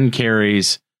had 10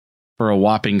 carries for a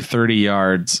whopping 30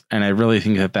 yards. And I really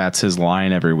think that that's his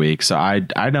line every week. So I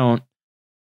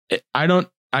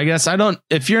guess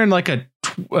if you're in like a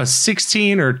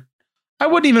 16 or I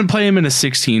wouldn't even play him in a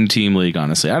 16 team league.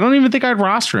 Honestly, I don't even think I'd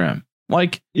roster him.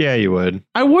 Like, yeah, you would.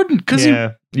 I wouldn't. Cause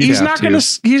he's not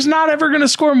ever going to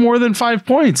score more than 5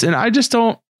 points. And I just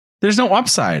don't, there's no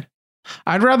upside.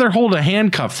 I'd rather hold a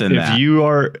handcuff than that.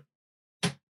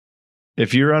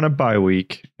 If you're on a bye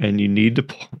week and you need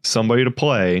somebody to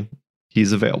play,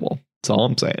 he's available. That's all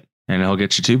I'm saying. And he'll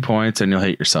get you 2 points and you'll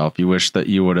hate yourself. You wish that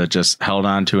you would have just held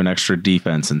on to an extra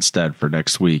defense instead for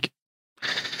next week.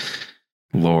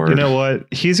 Lord. You know what?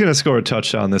 He's going to score a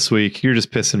touchdown this week. You're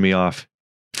just pissing me off.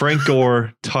 Frank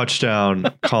Gore, touchdown.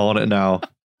 Calling it now.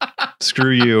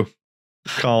 Screw you.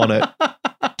 Calling it.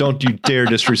 Don't you dare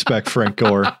disrespect Frank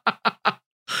Gore.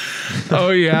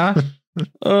 Oh, yeah?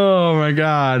 Oh, my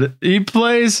God. He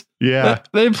plays. Yeah.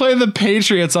 They play the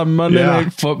Patriots on Monday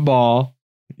Night Football.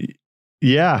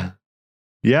 Yeah.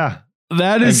 Yeah.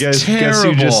 That is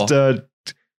terrible. Guess you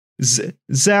just,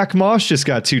 Zach Moss just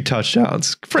got 2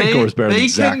 touchdowns. Frank Gore's better than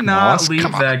Zach Moss. They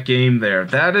cannot leave that game there.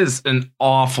 That is an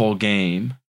awful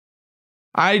game.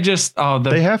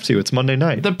 They have to. It's Monday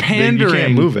night. The pandering. You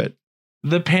can't move it.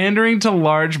 The pandering to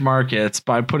large markets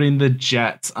by putting the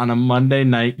Jets on a Monday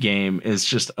night game is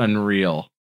just unreal.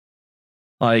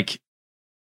 Like,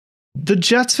 the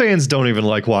Jets fans don't even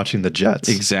like watching the Jets.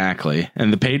 Exactly.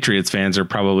 And the Patriots fans are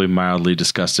probably mildly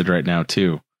disgusted right now,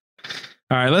 too.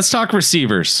 All right, let's talk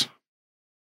receivers.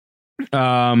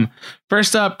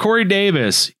 First up, Corey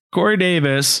Davis. Corey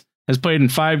Davis has played in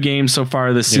 5 games so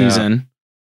far this season.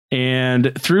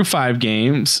 And through 5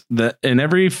 games, in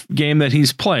every game that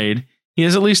he's played, he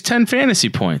has at least 10 fantasy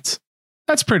points.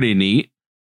 That's pretty neat.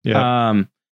 Yeah.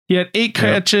 He had 8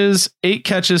 catches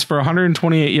for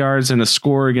 128 yards and a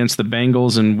score against the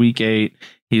Bengals in week 8.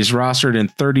 He's rostered in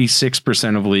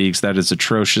 36% of leagues. That is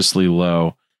atrociously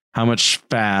low. How much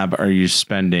fab are you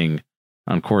spending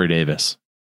on Corey Davis?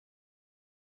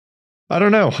 I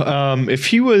don't know. If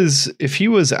he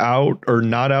was out or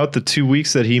not out the 2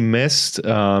 weeks that he missed,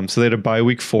 so they had a bye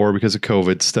week 4 because of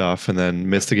COVID stuff, and then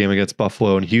missed a game against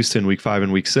Buffalo and Houston week 5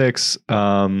 and week 6.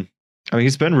 I mean,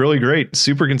 he's been really great,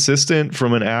 super consistent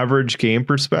from an average game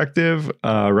perspective.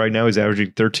 Right now, he's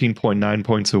averaging 13.9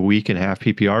 points a week in half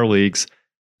PPR leagues.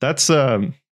 That's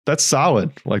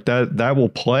solid. Like that will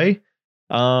play.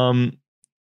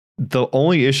 The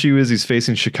only issue is he's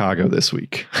facing Chicago this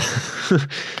week.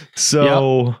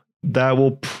 So that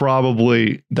will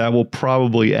probably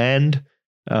end.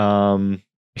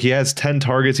 He has 10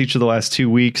 targets each of the last 2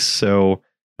 weeks. So,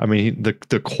 I mean,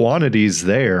 the quantity's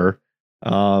there,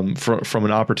 from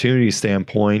an opportunity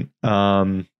standpoint.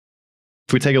 If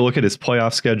we take a look at his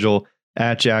playoff schedule,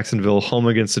 at Jacksonville, home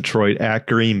against Detroit, at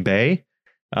Green Bay.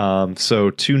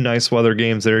 So 2 nice weather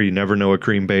games there. You never know what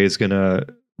Green Bay is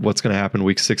what's going to happen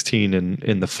week 16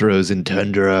 in the frozen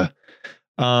tundra.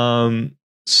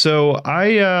 So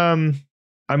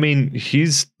I mean,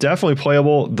 he's definitely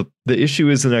playable. The issue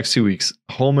is the next 2 weeks: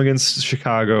 home against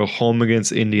Chicago, home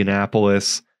against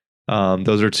Indianapolis.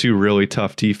 Those are two really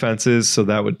tough defenses, so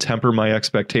that would temper my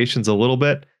expectations a little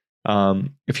bit.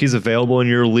 If he's available in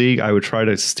your league, I would try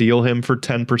to steal him for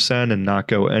 10% and not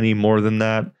go any more than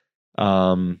that.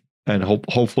 And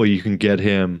hopefully you can get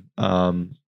him.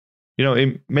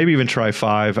 Maybe even try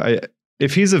 5.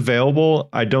 If he's available,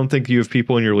 I don't think you have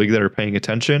people in your league that are paying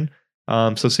attention.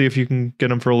 So see if you can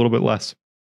get him for a little bit less.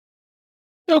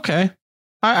 Okay.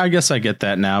 I guess I get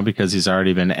that now because he's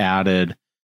already been added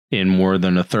in more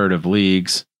than a third of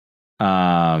leagues.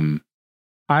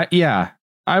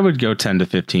 I would go 10 to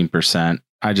 15%.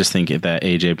 I just think that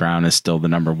AJ Brown is still the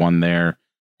number one there.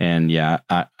 And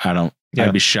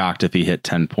I'd be shocked if he hit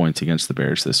 10 points against the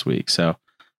Bears this week. So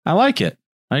I like it.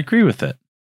 I agree with it.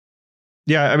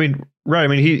 Yeah, I mean, right. I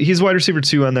mean, he's wide receiver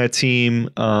 2 on that team.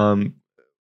 And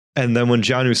then when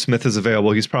Jonnu Smith is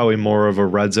available, he's probably more of a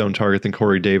red zone target than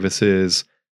Corey Davis is.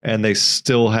 And they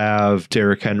still have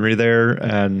Derrick Henry there.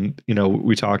 And,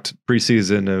 we talked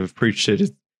preseason, have preached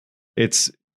it.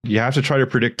 It's you have to try to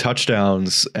predict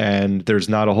touchdowns, and there's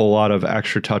not a whole lot of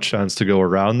extra touchdowns to go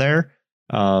around there.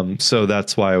 So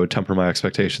that's why I would temper my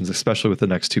expectations, especially with the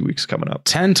next 2 weeks coming up.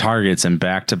 10 targets in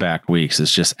back-to-back weeks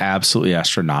is just absolutely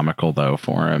astronomical, though,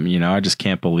 for him. I just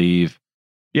can't believe.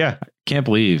 Yeah, can't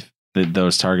believe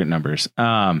those target numbers.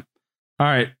 All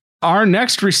right, our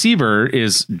next receiver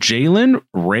is Jalen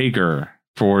Reagor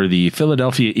for the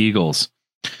Philadelphia Eagles.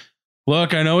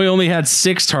 Look, I know he only had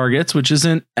 6 targets, which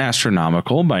isn't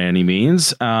astronomical by any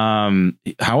means.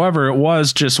 However, it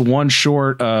was just one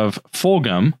short of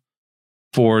Fulgham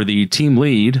for the team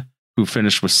lead, who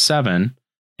finished with 7.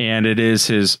 And it is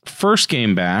his first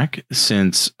game back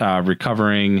since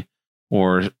recovering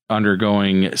or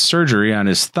undergoing surgery on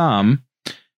his thumb.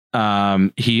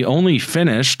 He only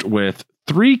finished with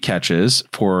 3 catches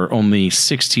for only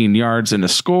 16 yards and a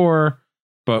score.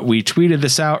 But we tweeted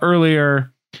this out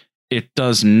earlier. It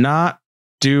does not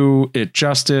do it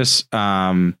justice.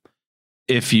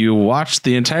 If you watched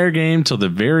the entire game till the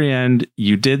very end,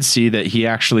 you did see that he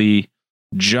actually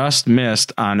just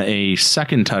missed on a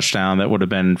second touchdown that would have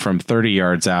been from 30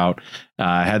 yards out.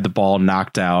 Had the ball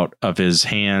knocked out of his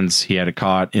hands. He had it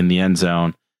caught in the end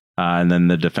zone, and then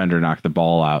the defender knocked the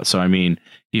ball out. So, I mean,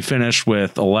 he finished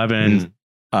with 11.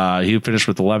 He finished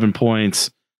with 11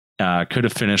 points. Could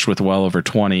have finished with well over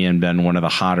 20 and been one of the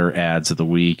hotter ads of the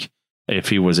week if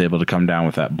he was able to come down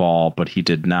with that ball, but he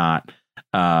did not.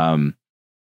 Look,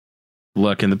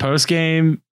 in the post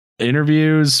game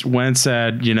interviews, Wentz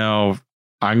said,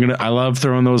 I love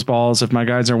throwing those balls if my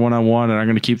guys are one-on-one, and I'm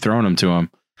going to keep throwing them to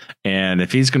him. And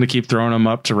if he's going to keep throwing them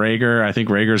up to Reagor, I think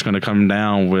Rager's going to come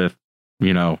down with,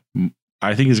 I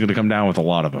think he's going to come down with a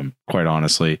lot of them, quite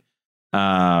honestly.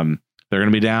 They're going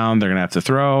to be down. They're going to have to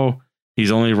throw.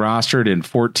 He's only rostered in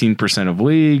 14% of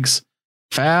leagues.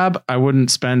 Fab, I wouldn't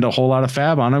spend a whole lot of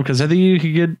fab on him because I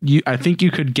think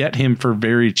you could get him for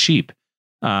very cheap.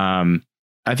 I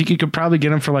think you could probably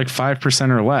get him for like 5%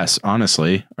 or less,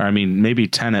 honestly. Or I mean, maybe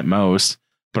 10 at most,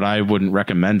 but I wouldn't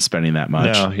recommend spending that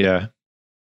much. No, yeah.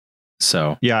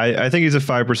 So, yeah, I think he's a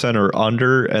 5% or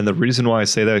under. And the reason why I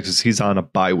say that is because he's on a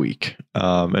bye week.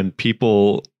 And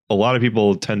a lot of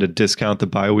people tend to discount the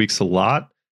bye weeks a lot,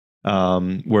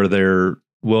 where they're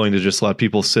willing to just let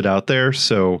people sit out there.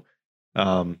 So,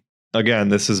 again,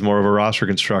 this is more of a roster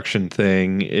construction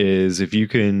thing. Is if you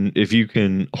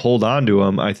can hold on to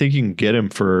him, I think you can get him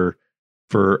for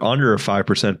under a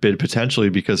 5% bid potentially,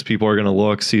 because people are going to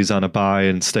look, see he's on a bye,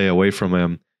 and stay away from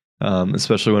him.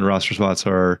 Especially when roster spots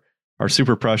are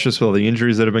super precious with all the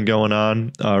injuries that have been going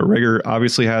on. Reagor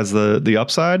obviously has the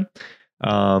upside.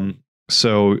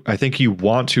 So I think you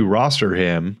want to roster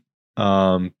him,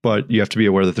 but you have to be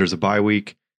aware that there's a bye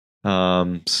week.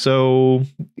 So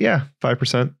yeah,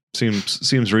 5%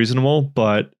 seems reasonable,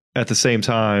 but at the same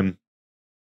time,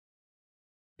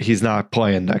 he's not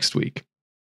playing next week.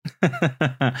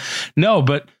 No,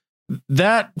 but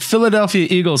that Philadelphia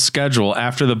Eagles schedule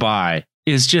after the bye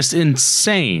is just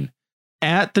insane.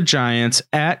 At the Giants,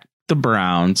 at the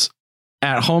Browns,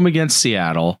 at home against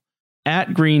Seattle,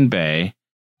 at Green Bay,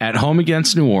 at home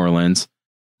against New Orleans,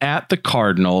 at the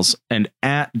Cardinals, and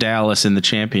at Dallas in the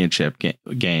championship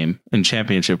game in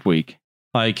championship week.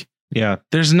 Like, yeah,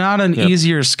 there's not an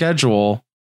easier schedule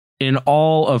in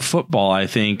all of football, I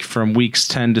think, from weeks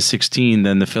 10 to 16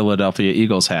 than the Philadelphia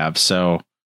Eagles have. So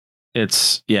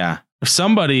it's,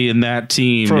 somebody in that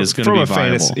team is going to be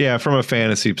viable. From a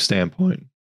fantasy standpoint.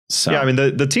 So, yeah, I mean,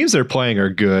 the teams they're playing are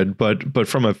good, but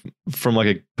from like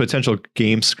a potential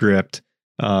game script,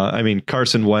 I mean,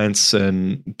 Carson Wentz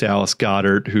and Dallas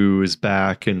Goedert, who is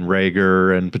back, and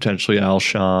Rager and potentially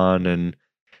Alshon. And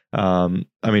I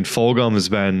mean, Fulgham has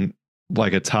been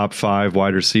like a top 5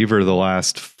 wide receiver the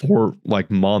last 4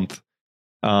 month.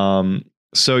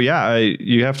 So yeah,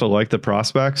 you have to like the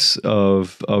prospects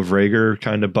of Rager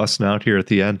kind of busting out here at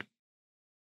the end.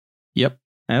 Yep,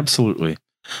 absolutely.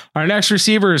 Our next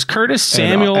receiver is Curtis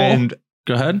Samuel. And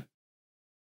go ahead.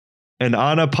 And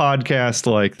on a podcast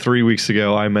like 3 weeks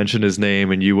ago, I mentioned his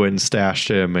name and you went and stashed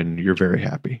him, and you're very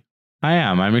happy. I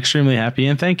am. I'm extremely happy,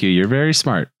 and thank you. You're very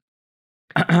smart.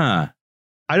 I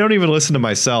don't even listen to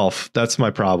myself. That's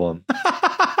my problem.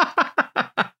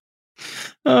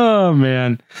 Oh,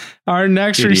 man. Our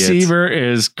next Idiot. receiver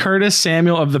is Curtis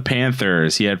Samuel of the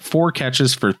Panthers. He had 4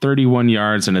 catches for 31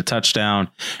 yards and a touchdown,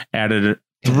 added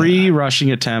 3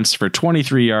 rushing attempts for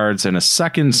 23 yards and a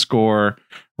second score,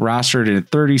 rostered in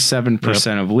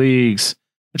 37% of leagues.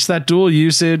 It's that dual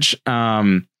usage.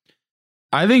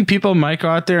 I think people might go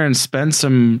out there and spend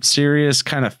some serious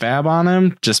kind of fab on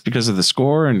him just because of the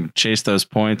score and chase those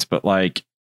points. But like,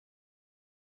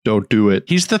 don't do it.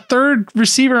 he's the 3rd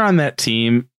receiver on that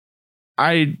team.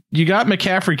 You got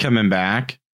McCaffrey coming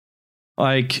back.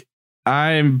 Like,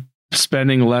 I'm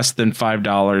spending less than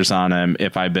 $5 on him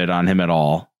if I bid on him at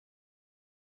all.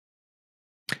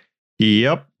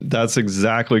 Yep, that's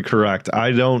exactly correct.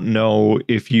 I don't know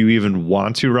if you even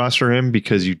want to roster him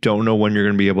because you don't know when you're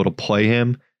going to be able to play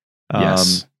him.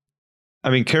 Yes. I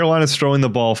mean, Carolina's throwing the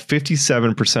ball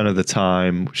 57% of the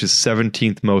time, which is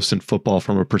 17th most in football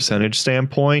from a percentage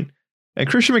standpoint. And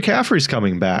Christian McCaffrey's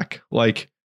coming back. Like,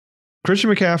 Christian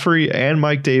McCaffrey and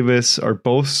Mike Davis are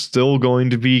both still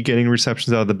going to be getting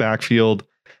receptions out of the backfield.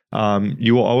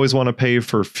 You will always want to pay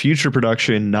for future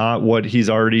production, not what he's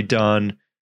already done.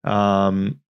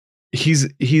 He's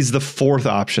the 4th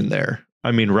option there.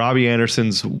 I mean, Robbie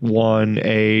Anderson's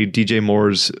 1A, DJ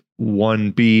Moore's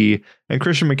 1B, and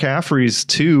Christian McCaffrey's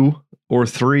 2 or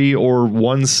 3 or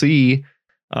 1C.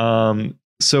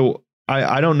 So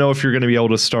I don't know if you're going to be able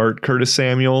to start Curtis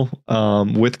Samuel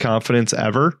with confidence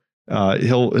ever.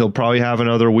 He'll probably have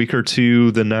another week or two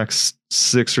the next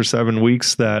 6 or 7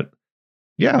 weeks that,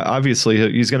 yeah,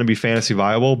 obviously he's going to be fantasy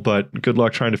viable, but good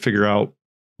luck trying to figure out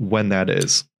when that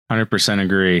is. 100%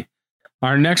 agree.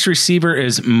 Our next receiver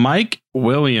is Mike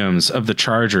Williams of the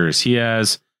Chargers. He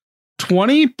has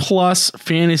 20 plus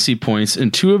fantasy points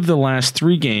in 2 of the last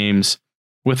 3 games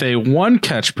with a 1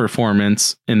 catch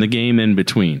performance in the game in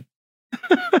between.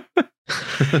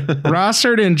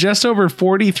 Rostered in just over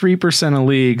 43% of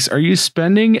leagues. Are you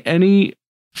spending any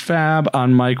fab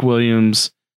on Mike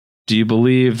Williams? Do you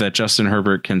believe that Justin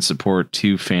Herbert can support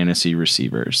 2 fantasy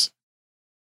receivers?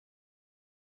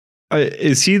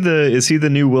 Is he the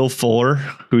new Will Fuller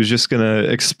who's just going to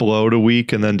explode a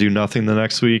week and then do nothing the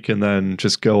next week and then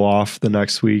just go off the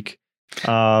next week?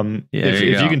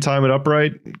 If you can time it up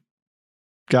right,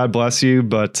 God bless you.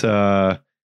 But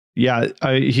yeah,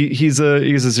 he's a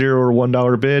 $0 or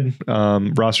 $1 bid,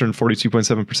 roster in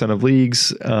 42.7% of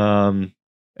leagues. And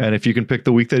if you can pick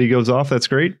the week that he goes off, that's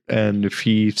great. And if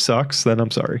he sucks, then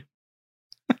I'm sorry.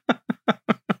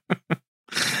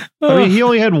 I mean, he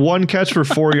only had 1 catch for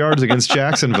 4 yards against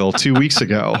Jacksonville 2 weeks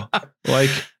ago. Like,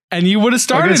 and you would have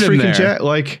started him there.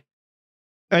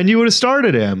 And you would have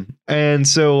started him. And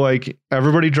so, like,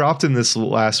 everybody dropped him this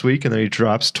last week, and then he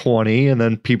drops 20, and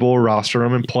then people will roster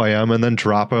him and play him, and then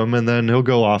drop him, and then he'll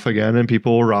go off again, and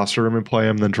people will roster him and play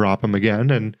him, then drop him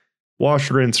again, and wash,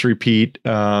 rinse, repeat.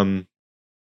 I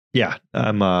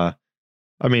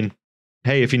mean,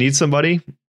 hey, if you need somebody,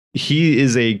 he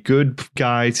is a good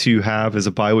guy to have as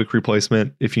a bye week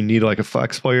replacement if you need like a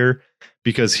flex player,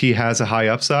 because he has a high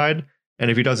upside.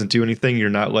 And if he doesn't do anything, you're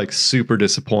not like super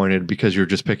disappointed because you're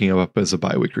just picking him up as a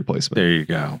bye week replacement. There you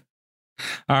go.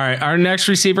 All right. Our next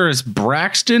receiver is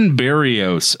Braxton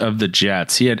Berrios of the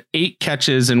Jets. He had 8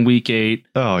 catches in week 8.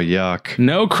 Oh, yuck.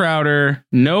 No Crowder,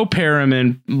 no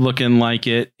Perriman looking like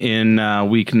it in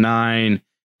week 9.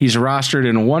 He's rostered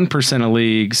in 1% of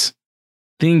leagues.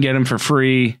 They can get him for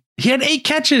free. He had 8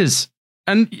 catches,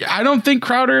 and I don't think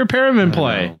Crowder or Perriman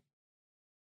play.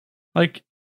 Like,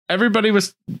 everybody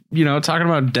was, talking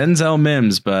about Denzel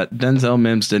Mims, but Denzel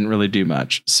Mims didn't really do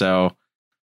much. So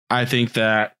I think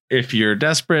that if you're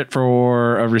desperate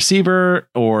for a receiver,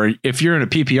 or if you're in a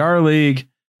PPR league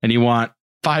and you want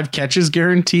 5 catches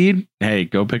guaranteed, hey,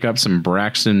 go pick up some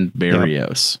Braxton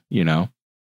Berrios,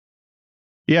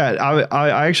 Yeah,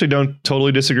 I actually don't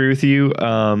totally disagree with you.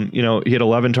 He had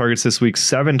 11 targets this week,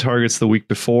 7 targets the week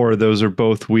before. Those are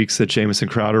both weeks that Jamison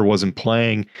Crowder wasn't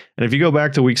playing. And if you go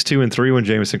back to weeks 2 and 3 when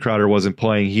Jamison Crowder wasn't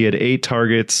playing, he had 8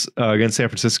 targets against San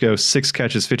Francisco, 6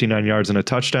 catches, 59 yards, and a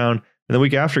touchdown. And the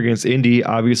week after against Indy,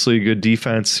 obviously a good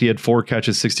defense. He had 4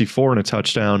 catches, 64 and a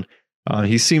touchdown.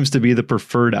 He seems to be the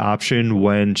preferred option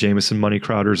when Jamison Money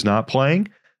Crowder's not playing.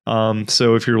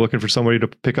 So if you're looking for somebody to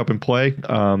pick up and play,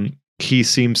 he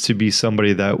seems to be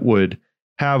somebody that would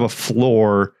have a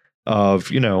floor of,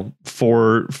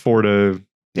 4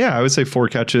 I would say 4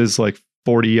 catches, like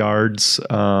 40 yards.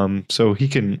 So he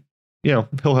can, he'll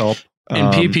help. In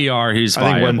PPR, he's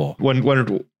viable. When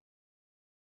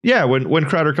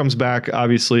Crowder comes back,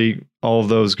 obviously all of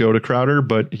those go to Crowder,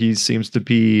 but he seems to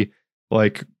be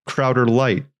like Crowder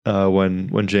light when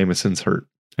Jamison's hurt.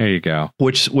 There you go.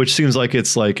 Which seems like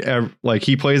it's like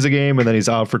he plays a game and then he's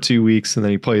out for 2 weeks, and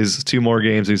then he plays 2 more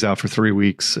games, he's out for 3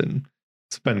 weeks, and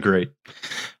it's been great.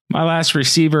 My last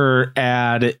receiver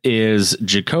ad is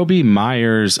Jacoby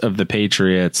Myers of the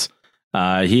Patriots.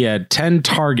 He had 10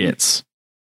 targets,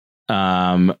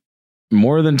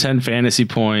 more than 10 fantasy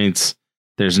points.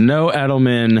 There's no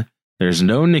Edelman. There's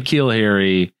no N'Keal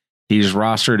Harry. He's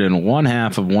rostered in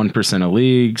 0.5% of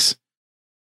leagues.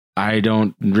 I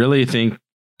don't really think,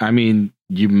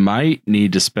 you might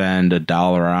need to spend $1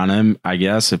 on him, I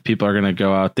guess, if people are going to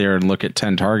go out there and look at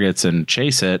 10 targets and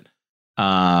chase it.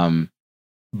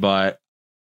 But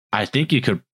I think you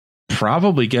could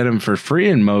probably get him for free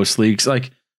in most leagues. Like,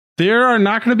 there are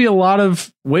not going to be a lot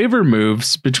of waiver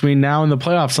moves between now and the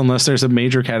playoffs unless there's a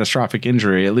major catastrophic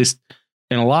injury. At least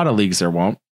in a lot of leagues there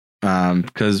won't.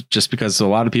 Because a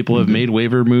lot of people have made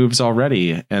waiver moves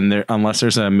already, and unless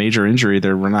there's a major injury,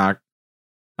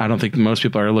 I don't think most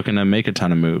people are looking to make a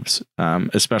ton of moves,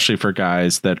 especially for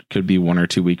guys that could be 1 or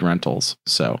 2 week rentals.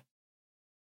 So,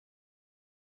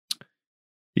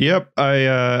 yep,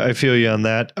 I feel you on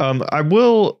that. I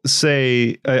will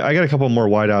say I got a couple more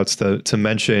wideouts to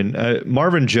mention.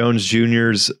 Marvin Jones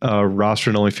Jr.'s roster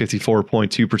in only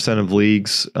 54.2% of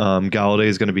leagues. Galladay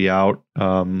is going to be out.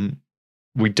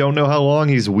 We don't know how long.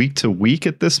 He's week to week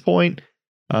at this point.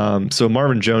 So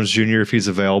Marvin Jones Jr., if he's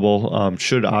available,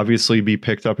 should obviously be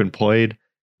picked up and played.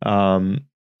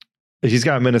 He's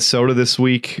got Minnesota this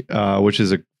week, which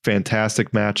is a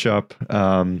fantastic matchup.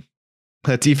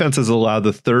 That defense has allowed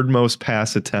the third most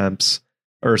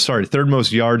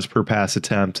yards per pass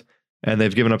attempt, and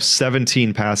they've given up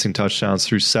 17 passing touchdowns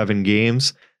through 7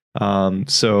 games.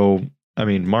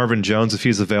 Marvin Jones, if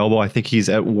he's available, I think he's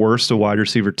at worst a wide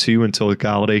receiver 2 until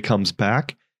Galladay comes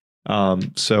back.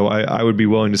 So I would be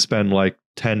willing to spend like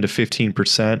 10 to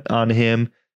 15% on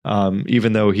him,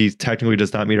 even though he technically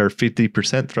does not meet our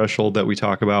 50% threshold that we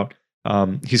talk about.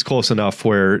 He's close enough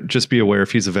where just be aware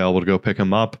if he's available to go pick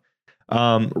him up.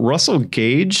 Russell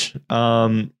Gage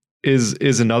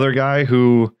is another guy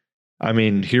who,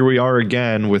 here we are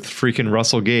again with freaking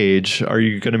Russell Gage. Are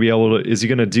you going to be able to, is he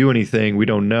going to do anything? We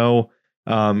don't know.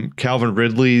 Calvin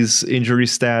Ridley's injury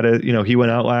status, he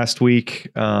went out last week.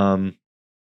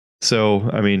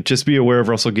 Just be aware of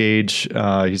Russell Gage.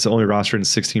 He's only rostered in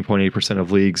 16.8%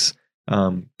 of leagues.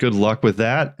 Good luck with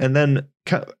that. And then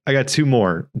I got 2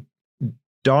 more.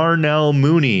 Darnell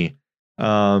Mooney.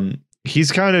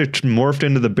 He's kind of morphed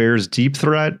into the Bears' deep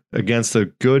threat against a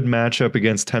good matchup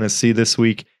against Tennessee this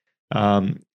week.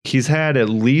 He's had at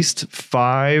least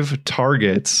 5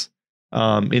 targets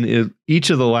in each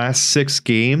of the last 6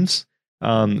 games.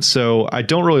 So I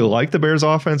don't really like the Bears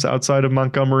offense outside of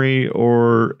Montgomery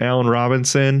or Allen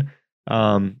Robinson.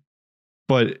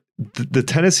 But the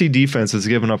Tennessee defense has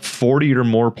given up 40 or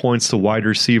more points to wide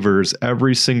receivers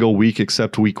every single week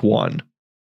except week 1.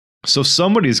 So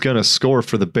somebody's going to score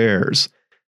for the Bears.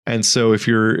 And so if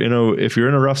you're in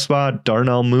a rough spot,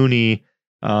 Darnell Mooney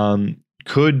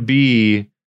could be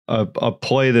a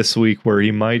play this week where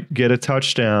he might get a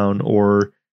touchdown,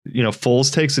 or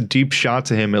Foles takes a deep shot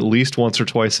to him at least once or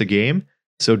twice a game.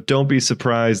 So don't be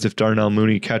surprised if Darnell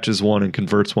Mooney catches one and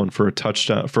converts one for a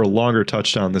touchdown, for a longer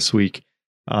touchdown this week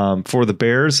for the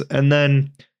Bears. And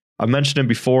then I mentioned him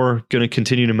before, going to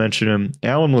continue to mention him.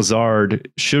 Allen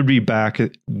Lazard should be back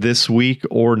this week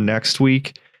or next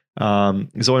week.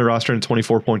 He's only rostered in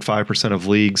 24.5% of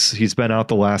leagues. He's been out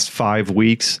the last 5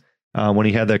 weeks. When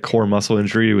he had that core muscle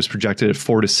injury, it was projected at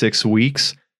 4 to 6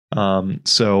 weeks.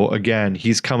 So again,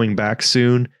 he's coming back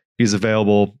soon. He's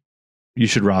available. You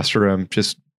should roster him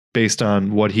just based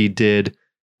on what he did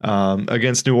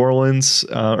against New Orleans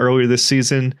earlier this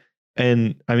season.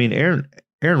 And Aaron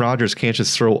Rodgers can't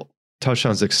just throw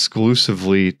touchdowns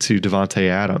exclusively to Devontae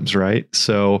Adams, right?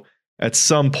 So at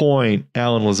some point,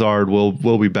 Allen Lazard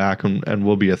will be back and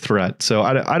will be a threat. So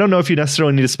I don't know if you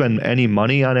necessarily need to spend any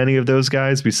money on any of those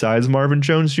guys besides Marvin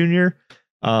Jones Jr.,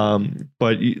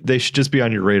 but they should just be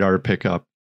on your radar to pick up.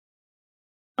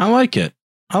 I like it.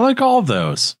 I like all of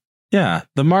those. Yeah,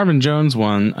 the Marvin Jones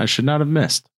one I should not have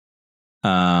missed.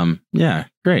 Yeah,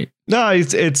 great. No,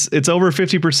 it's over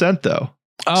 50% though.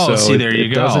 Oh, so there you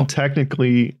it go. Doesn't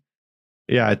technically,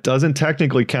 it doesn't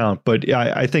technically count, but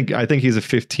yeah, I think he's a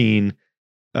 10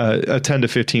 to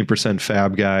 15%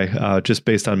 fab guy, just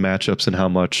based on matchups and how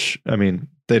much. I mean,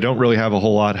 they don't really have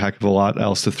a heck of a lot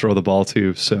else to throw the ball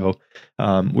to. So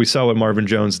we saw what Marvin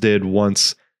Jones did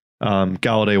once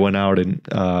Galladay went out in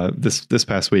this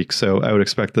past week. So I would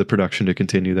expect the production to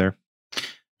continue there.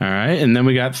 All right, and then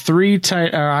we got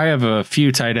I have a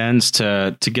few tight ends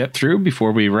to get through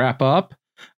before we wrap up.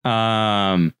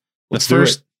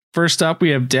 First up,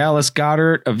 we have Dallas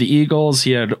Goedert of the Eagles.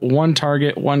 He had 1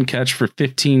 target, 1 catch for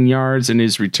 15 yards in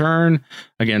his return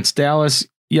against Dallas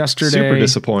yesterday. Super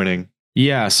disappointing.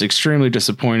 Yes, extremely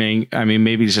disappointing. I mean,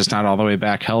 maybe he's just not all the way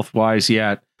back health-wise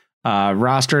yet.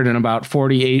 Rostered in about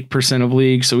 48% of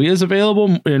leagues, so he is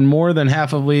available in more than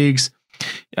half of leagues.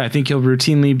 I think he'll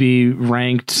routinely be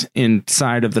ranked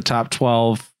inside of the top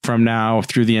 12 from now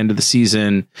through the end of the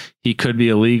season. He could be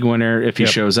a league winner if he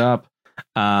shows up.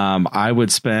 I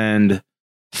would spend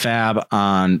fab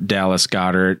on Dallas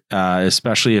Goedert,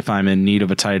 especially if I'm in need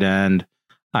of a tight end.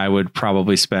 I would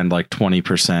probably spend like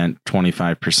 20%,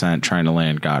 25% trying to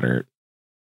land Goddard.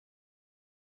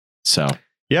 So.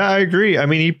 Yeah, I agree. I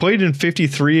mean, he played in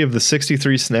 53 of the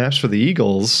 63 snaps for the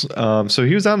Eagles. So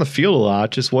he was on the field a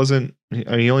lot, just wasn't,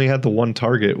 he only had the 1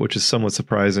 target, which is somewhat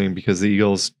surprising because the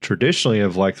Eagles traditionally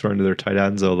have liked throwing to their tight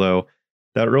ends, although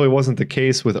that really wasn't the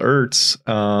case with Ertz.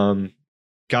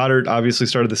 Goddard obviously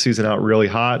started the season out really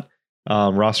hot,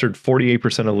 rostered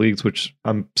 48% of leagues, which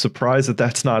I'm surprised that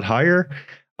that's not higher.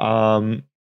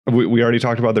 We already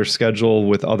talked about their schedule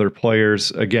with other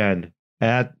players. Again,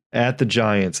 at the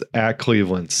Giants, at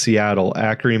Cleveland, Seattle,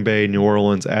 at Green Bay, New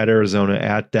Orleans, at Arizona,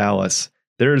 at Dallas.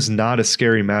 There's not a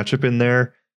scary matchup in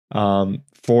there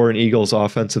for an Eagles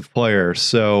offensive player.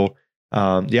 So,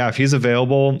 if he's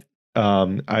available,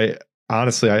 I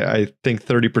think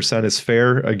 30% is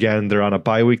fair. Again, they're on a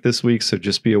bye week this week, so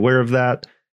just be aware of that.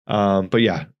 But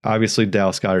yeah, obviously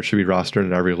Dallas Goedert should be rostered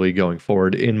in every league going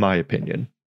forward, in my opinion.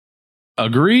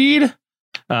 Agreed.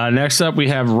 Next up, we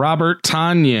have Robert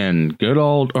Tonyan.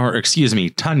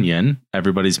 Tonyan.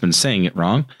 Everybody's been saying it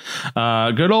wrong.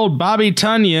 Good old Bobby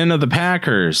Tonyan of the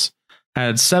Packers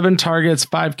had 7 targets,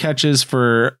 5 catches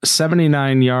for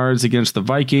 79 yards against the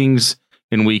Vikings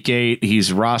in week 8.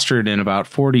 He's rostered in about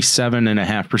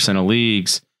 47.5% of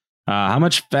leagues. How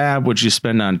much fab would you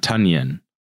spend on Tonyan?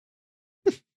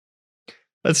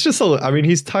 That's just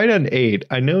he's tight end 8.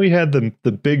 I know he had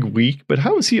the big week, but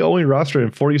how is he only rostered in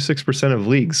 46% of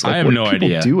leagues? I have no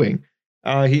idea. Doing?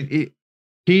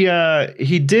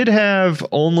 He did have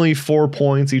only 4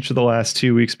 points each of the last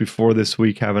 2 weeks before this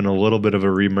week, having a little bit of a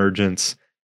reemergence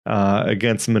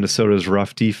against Minnesota's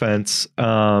rough defense.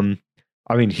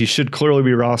 He should clearly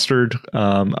be rostered.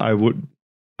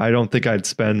 I don't think I'd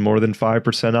spend more than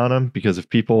 5% on him, because if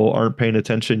people aren't paying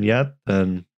attention yet,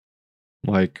 then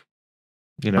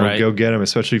go get him,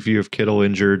 especially if you have Kittle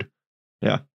injured.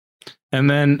 Yeah. And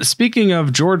then speaking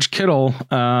of George Kittle,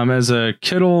 as a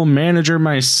Kittle manager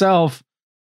myself,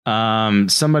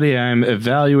 somebody I'm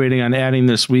evaluating on adding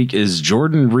this week is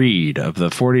Jordan Reed of the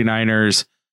 49ers,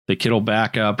 the Kittle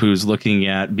backup who's looking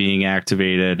at being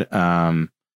activated.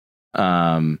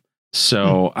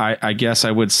 So I guess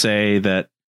I would say that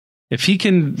if he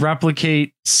can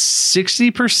replicate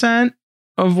 60%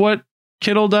 of what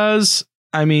Kittle does,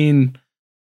 I mean,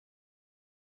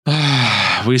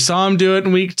 we saw him do it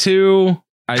in week 2.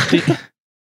 I think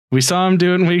we saw him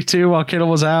do it in week 2 while Kittle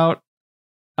was out.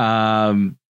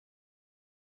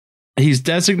 He was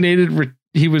designated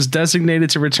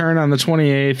to return on the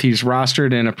 28th. He's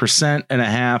rostered in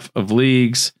 1.5% of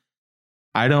leagues.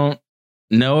 I don't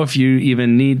know if you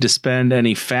even need to spend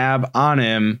any fab on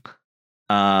him.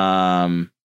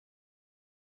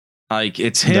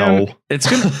 It's him. No.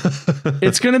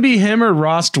 It's gonna be him or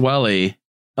Ross Dwelly.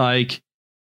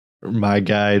 My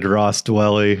guy, Ross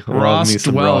Dwelly.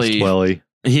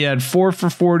 He had 4 for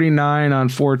 49 on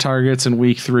 4 targets in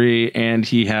week 3, and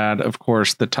he had, of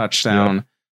course, the touchdown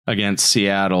against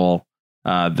Seattle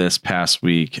this past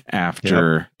week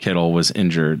after Kittle was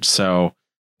injured. So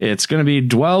it's going to be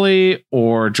Dwelly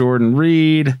or Jordan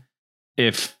Reed.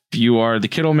 If you are the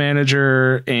Kittle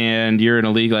manager and you're in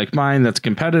a league like mine that's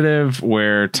competitive,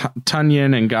 where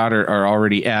Tonyan and Goddard are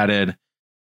already added,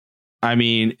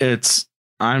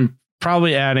 I'm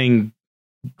probably adding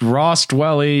Ross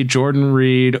Dwelly, Jordan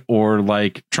Reed, or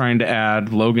trying to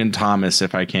add Logan Thomas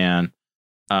if I can.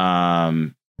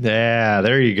 Yeah,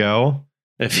 there you go.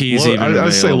 If he's even available. I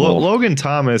would say Logan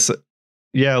Thomas.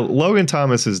 Yeah, Logan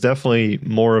Thomas is definitely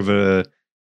more of a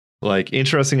Like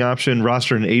interesting option,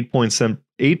 roster in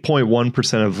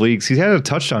 8.1% of leagues. He's had a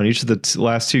touchdown each of the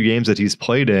last 2 games that he's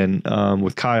played in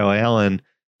with Kyle Allen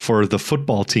for the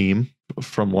football team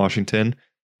from Washington.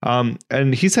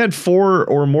 And he's had 4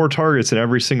 or more targets in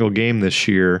every single game this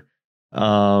year.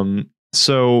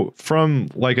 So from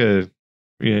like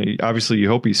obviously you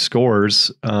hope he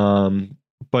scores.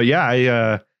 But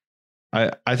yeah,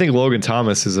 I think Logan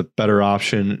Thomas is a better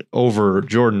option over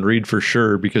Jordan Reed for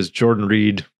sure, because Jordan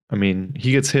Reed, I mean,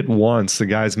 he gets hit once. The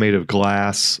guy's made of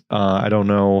glass. I don't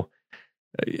know.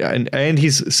 And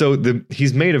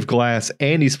he's made of glass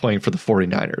and he's playing for the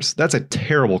 49ers. That's a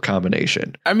terrible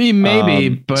combination. I mean, maybe,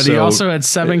 but he also had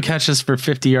 7 catches for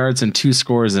 50 yards and 2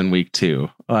 scores in week 2.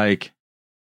 Like,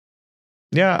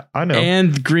 yeah, I know.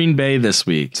 And Green Bay this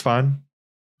week. It's fine.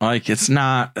 Like, it's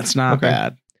not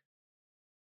bad.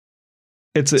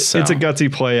 It's a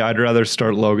gutsy play. I'd rather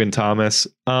start Logan Thomas.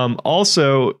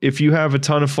 Also, if you have a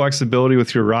ton of flexibility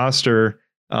with your roster,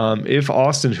 if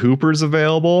Austin Hooper's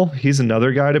available, he's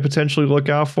another guy to potentially look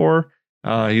out for.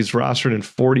 He's rostered in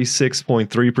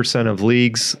 46.3% of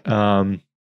leagues.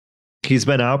 He's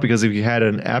been out because if you had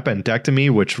an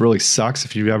appendectomy, which really sucks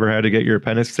if you've ever had to get your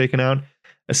appendix taken out,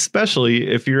 especially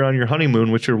if you're on your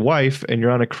honeymoon with your wife and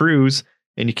you're on a cruise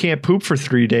and you can't poop for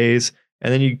 3 days.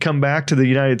 And then you come back to the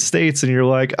United States and you're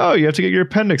like, oh, you have to get your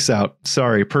appendix out.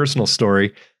 Sorry, personal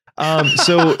story.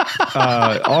 So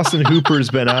Austin Hooper's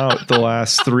been out the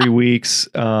last 3 weeks.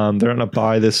 They're on a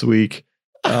bye this week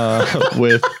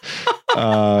with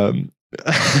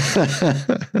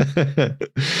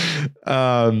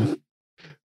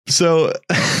so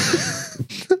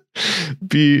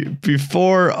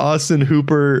before Austin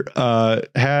Hooper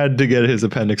had to get his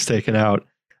appendix taken out,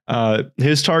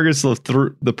 his targets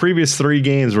the previous 3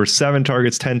 games were 7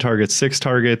 targets, 10 targets, 6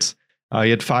 targets. He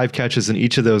had 5 catches in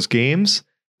each of those games.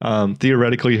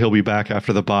 Theoretically, he'll be back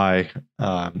after the bye.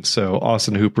 So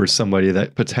Austin Hooper is somebody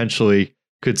that potentially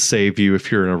could save you if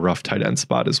you're in a rough tight end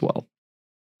spot as well.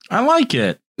 I like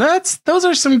it. Those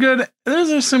are some good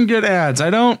ads. I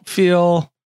don't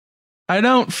feel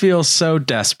so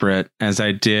desperate as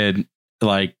I did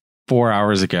like 4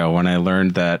 hours ago when I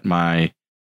learned that my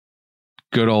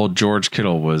good old George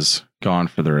Kittle was gone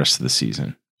for the rest of the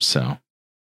season. So,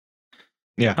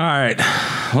 yeah. All right,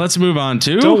 let's move on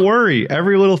to. Don't worry,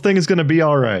 every little thing is going to be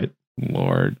all right.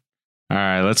 Lord. All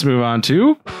right, let's move on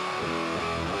to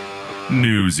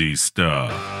newsy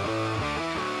stuff.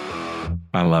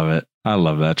 I love it. I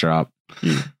love that drop.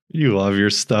 You love your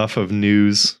stuff of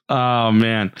news. Oh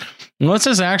man, well, this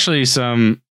is actually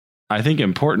some, I think,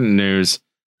 important news.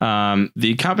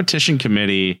 The competition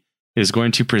committee is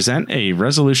going to present a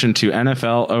resolution to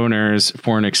NFL owners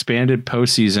for an expanded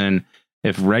postseason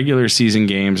if regular season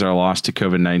games are lost to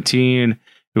COVID-19.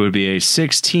 It would be a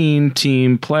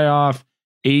 16-team playoff,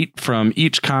 8 from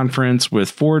each conference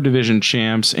with 4 division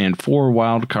champs and 4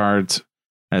 wild cards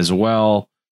as well.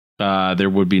 There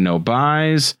would be no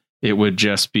buys. It would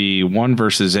just be 1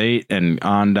 versus 8 and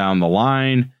on down the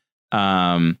line.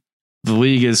 The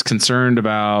league is concerned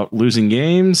about losing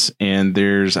games, and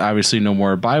there's obviously no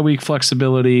more bye week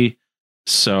flexibility.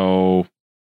 So,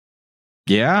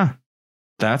 yeah,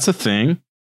 that's a thing.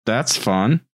 That's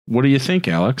fun. What do you think,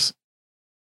 Alex?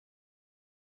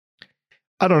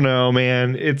 I don't know,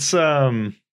 man. It's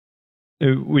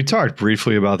we talked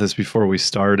briefly about this before we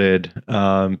started.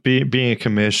 Being a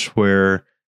commish where,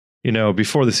 you know,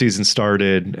 before the season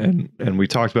started, and we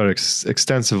talked about it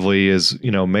extensively, is, you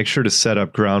know, make sure to set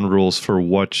up ground rules for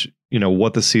what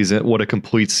a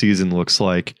complete season looks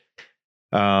like.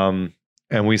 And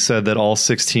we said that all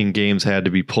 16 games had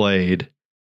to be played.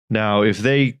 Now, if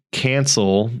they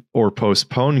cancel or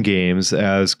postpone games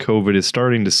as COVID is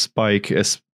starting to spike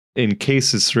in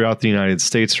cases throughout the United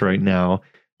States right now,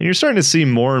 and you're starting to see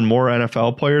more and more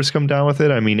NFL players come down with it.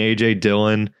 I mean, AJ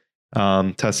Dillon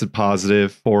tested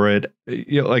positive for it.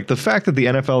 You know, like the fact that the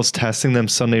NFL is testing them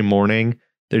Sunday morning,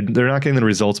 they're not getting the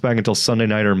results back until Sunday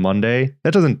night or Monday.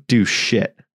 That doesn't do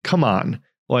shit. Come on.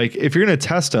 Like, if you're going to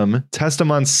test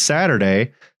them on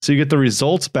Saturday so you get the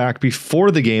results back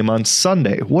before the game on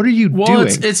Sunday. What are you doing?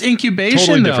 It's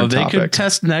incubation, totally though. They could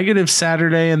test negative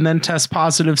Saturday and then test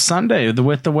positive Sunday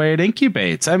with the way it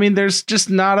incubates. I mean, there's just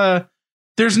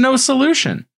there's no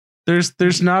solution.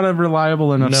 There's not a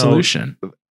reliable enough solution.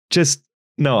 I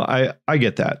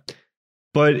get that.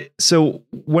 But so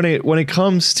when it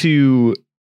comes to,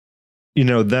 you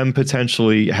know, them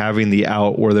potentially having the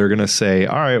out where they're going to say,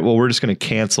 all right, well, we're just going to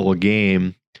cancel a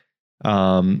game.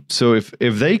 So if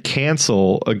they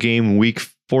cancel a game week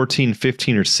 14,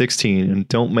 15 or 16 and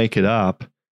don't make it up,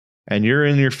 and you're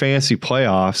in your fantasy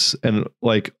playoffs, and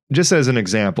like, just as an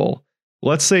example,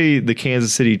 let's say the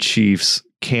Kansas City Chiefs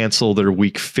cancel their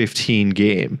week 15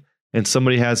 game and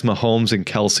somebody has Mahomes and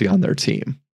Kelsey on their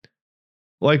team.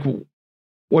 Like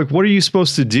what are you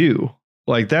supposed to do?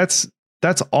 Like that's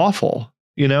awful,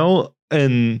 you know?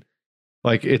 And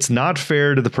like, it's not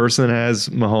fair to the person that has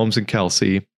Mahomes and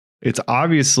Kelsey. It's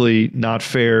obviously not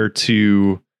fair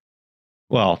to,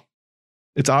 well,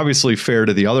 it's obviously fair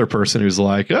to the other person who's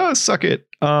like, oh, suck it.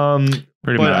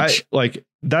 Pretty much.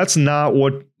 That's not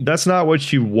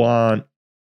what you want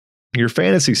your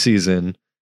fantasy season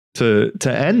to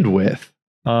end with.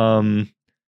 So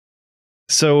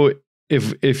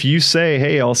if you say,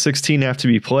 hey, all 16 have to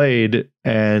be played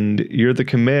and you're the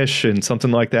commish and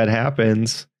something like that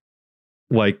happens,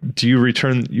 like, you're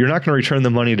not going to return the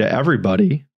money to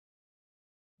everybody.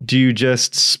 Do you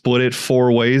just split it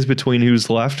 4 ways between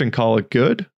who's left and call it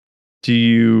good? Do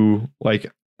you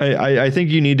like, I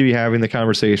think you need to be having the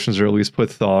conversations, or at least put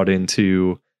thought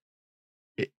into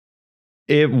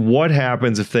it. What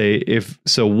happens if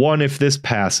one, if this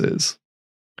passes,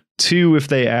 2, if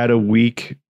they add a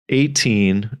week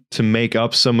 18 to make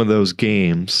up some of those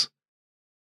games.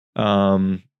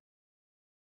 I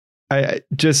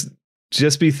just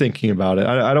be thinking about it.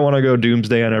 I don't want to go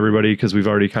doomsday on everybody, because we've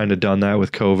already kind of done that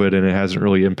with COVID and it hasn't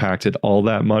really impacted all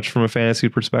that much from a fantasy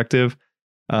perspective.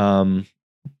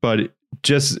 But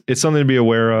just, it's something to be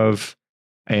aware of.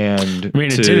 And I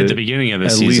mean, it did at the beginning of the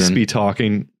season. At least be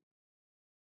talking.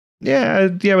 Yeah,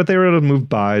 but they were able to move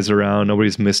buys around.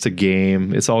 Nobody's missed a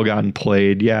game. It's all gotten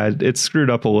played. Yeah, it's screwed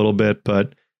up a little bit,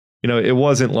 but you know, it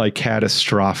wasn't like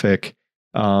catastrophic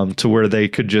to where they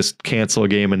could just cancel a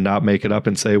game and not make it up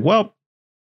and say, well,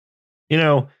 you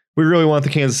know, we really want the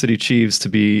Kansas City Chiefs to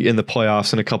be in the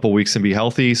playoffs in a couple weeks and be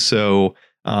healthy, so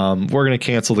we're going to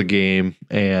cancel the game,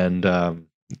 and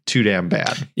too damn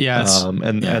bad. Yeah,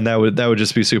 and that would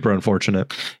just be super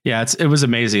unfortunate. Yeah, it was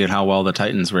amazing at how well the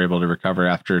Titans were able to recover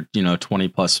after 20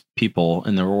 plus people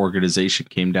in their organization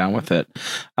came down with it.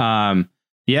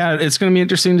 Yeah, it's going to be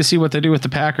interesting to see what they do with the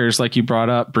Packers, like you brought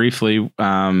up briefly.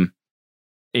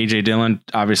 AJ Dillon,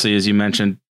 obviously, as you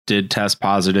mentioned, did test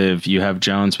positive. You have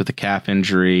Jones with a calf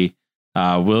injury.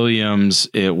 Williams,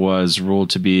 it was ruled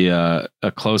to be a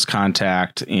close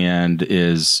contact and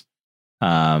is,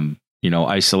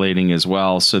 isolating as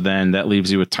well. So then that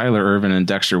leaves you with Tyler Ervin and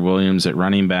Dexter Williams at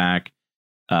running back.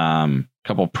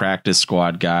 Couple practice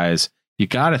squad guys. You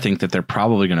got to think that they're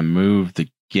probably going to move the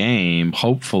game,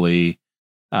 hopefully,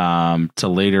 to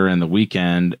later in the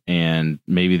weekend, and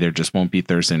maybe there just won't be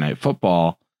Thursday Night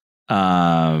Football.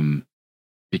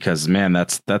 Because man,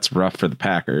 that's rough for the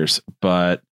Packers.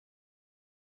 But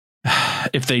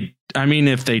if they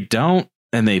don't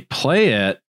and they play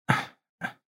it,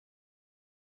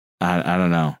 I don't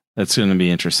know. That's going to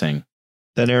be interesting.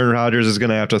 Then Aaron Rodgers is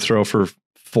going to have to throw for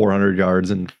 400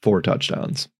 yards and 4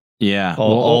 touchdowns. Yeah.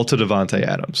 All to Devontae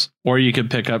Adams. Or you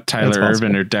could pick up Tyler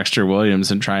Ervin or Dexter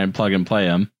Williams and try and plug and play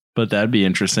him. But that'd be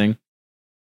interesting.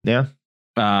 Yeah.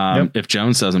 If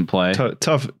Jones doesn't play.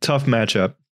 Tough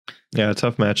matchup. Yeah,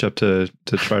 tough matchup to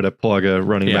try to plug a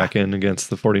running back in against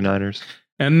the 49ers.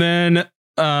 And then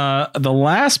the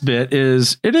last bit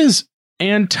is, it is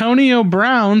Antonio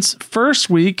Brown's first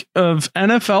week of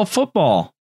NFL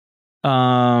football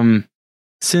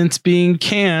since being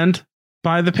canned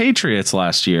by the Patriots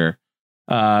last year.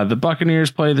 The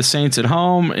Buccaneers play the Saints at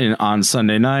home on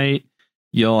Sunday night.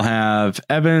 You'll have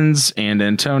Evans and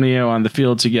Antonio on the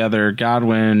field together.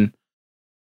 Godwin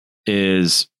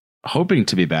is hoping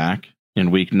to be back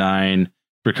in week 9,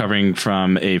 recovering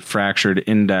from a fractured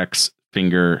index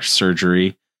finger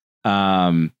surgery.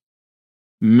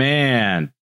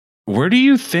 Man, where do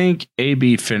you think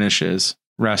AB finishes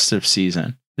rest of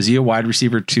season? Is he a wide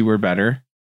receiver 2 or better?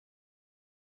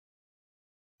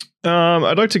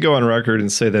 I'd like to go on record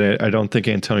and say that I don't think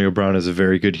Antonio Brown is a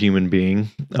very good human being.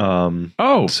 I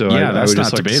would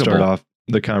just like to start off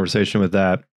the conversation with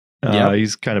that.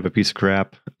 He's kind of a piece of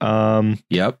crap.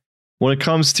 Yep. When it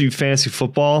comes to fantasy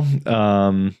football,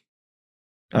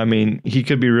 I mean, he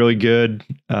could be really good.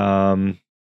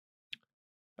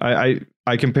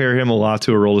 I compare him a lot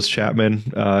to Aroldis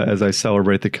Chapman as I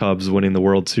celebrate the Cubs winning the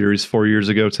World Series 4 years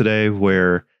ago today,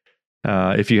 where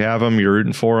if you have him, you're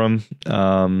rooting for him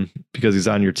because he's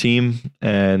on your team.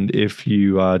 And if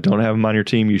you don't have him on your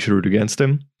team, you should root against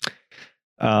him.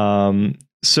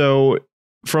 So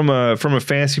from a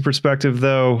fantasy perspective,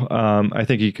 though, I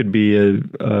think he could be a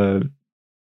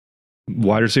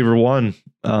wide receiver 1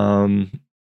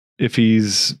 if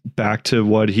he's back to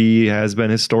what he has been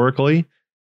historically.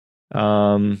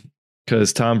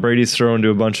 because Tom Brady's thrown to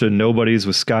a bunch of nobodies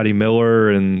with Scotty Miller,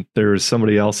 and there's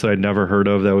somebody else that I'd never heard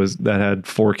of that had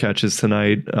 4 catches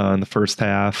tonight in the first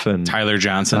half. And Tyler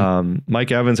Johnson.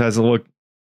 Mike Evans hasn't looked.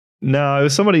 No, it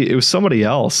was somebody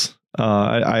else.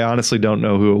 I honestly don't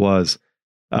know who it was.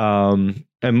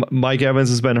 And Mike Evans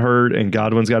has been hurt, and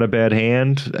Godwin's got a bad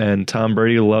hand, and Tom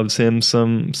Brady loves him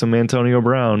some Antonio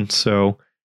Brown. So.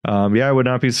 I would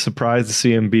not be surprised to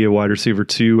see him be a wide receiver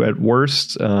 2 at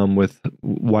worst, with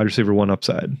wide receiver 1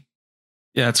 upside.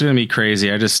 Yeah, it's going to be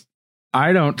crazy.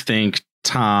 I don't think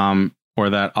Tom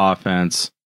or that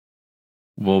offense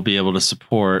will be able to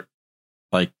support,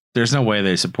 there's no way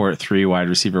they support 3 wide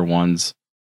receiver 1s,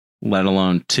 let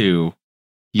alone 2.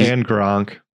 And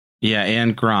Gronk. Yeah,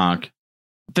 and Gronk.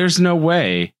 There's no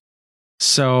way.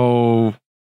 So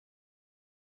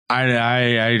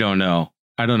I don't know.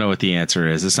 I don't know what the answer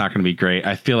is. It's not going to be great.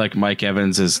 I feel like Mike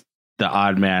Evans is the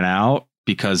odd man out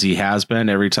because he has been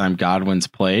every time Godwin's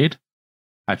played.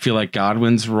 I feel like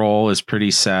Godwin's role is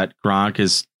pretty set. Gronk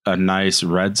is a nice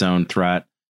red zone threat.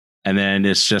 And then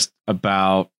it's just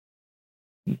about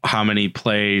how many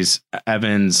plays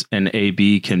Evans and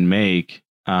AB can make.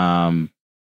 It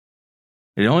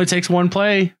only takes 1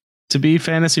 play to be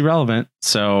fantasy relevant.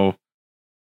 So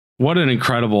what an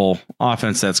incredible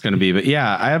offense that's going to be. But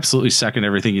yeah, I absolutely second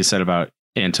everything you said about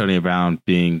Antonio Brown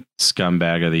being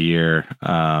scumbag of the year.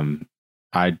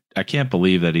 I can't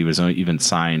believe that he was even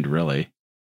signed, really.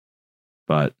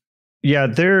 But yeah,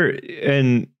 their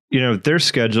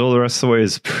schedule the rest of the way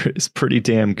is pretty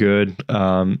damn good.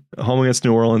 Home against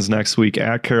New Orleans next week,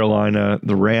 at Carolina,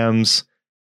 the Rams,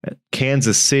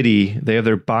 Kansas City. They have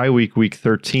their bye week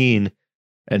 13.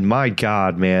 And my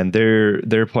God, man, their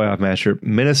playoff matchup,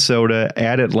 Minnesota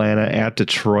at Atlanta at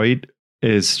Detroit,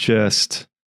 is just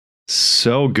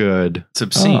so good. It's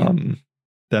obscene.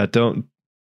 That don't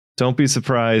be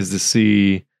surprised to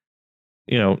see,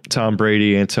 Tom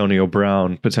Brady, Antonio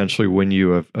Brown potentially win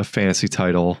you a fantasy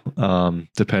title,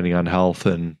 depending on health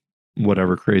and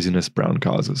whatever craziness Brown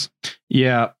causes.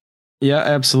 Yeah,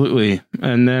 absolutely.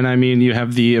 And then, you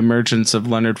have the emergence of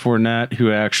Leonard Fournette,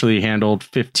 who actually handled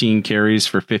 15 carries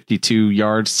for 52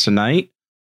 yards tonight,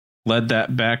 led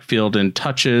that backfield in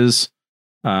touches.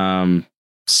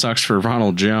 Sucks for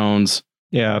Ronald Jones.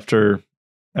 Yeah, after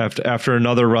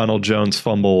another Ronald Jones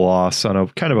fumble loss on a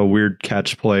kind of a weird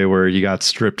catch play where he got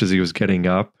stripped as he was getting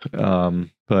up.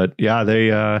 But yeah,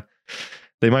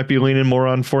 they might be leaning more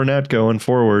on Fournette going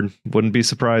forward. Wouldn't be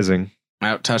surprising.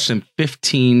 Outtouched him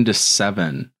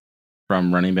 15-7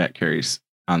 from running back carries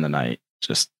on the night.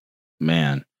 Just,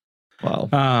 man.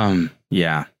 Wow.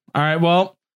 Yeah. All right.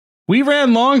 Well, we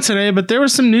ran long today, but there were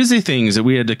some newsy things that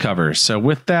we had to cover. So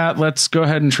with that, let's go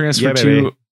ahead and transfer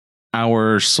to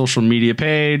our social media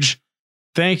page.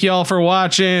 Thank you all for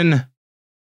watching.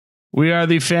 We are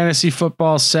the Fantasy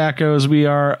Football Sackos. We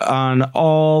are on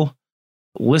all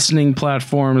listening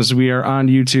platforms. We are on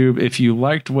YouTube. If you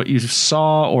liked what you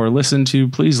saw or listened to,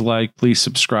 please please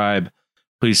subscribe,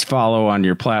 please follow on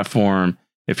your platform.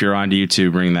 If you're on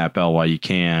YouTube, ring that bell while you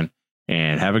can,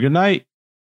 and have a good night.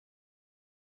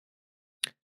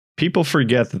 People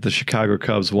forget that the Chicago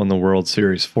Cubs won the World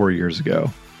Series 4 years ago.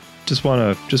 Just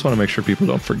want to make sure people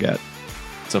don't forget.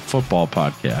 It's a football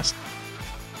podcast.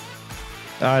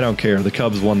 I don't care. The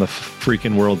Cubs won the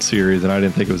freaking World Series, and I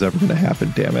didn't think it was ever going to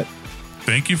happen. Damn it.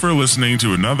 Thank you for listening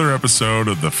to another episode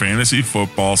of the Fantasy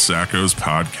Football Sackos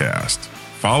podcast.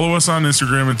 Follow us on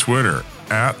Instagram and Twitter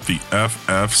 @the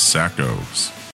FF Sackos.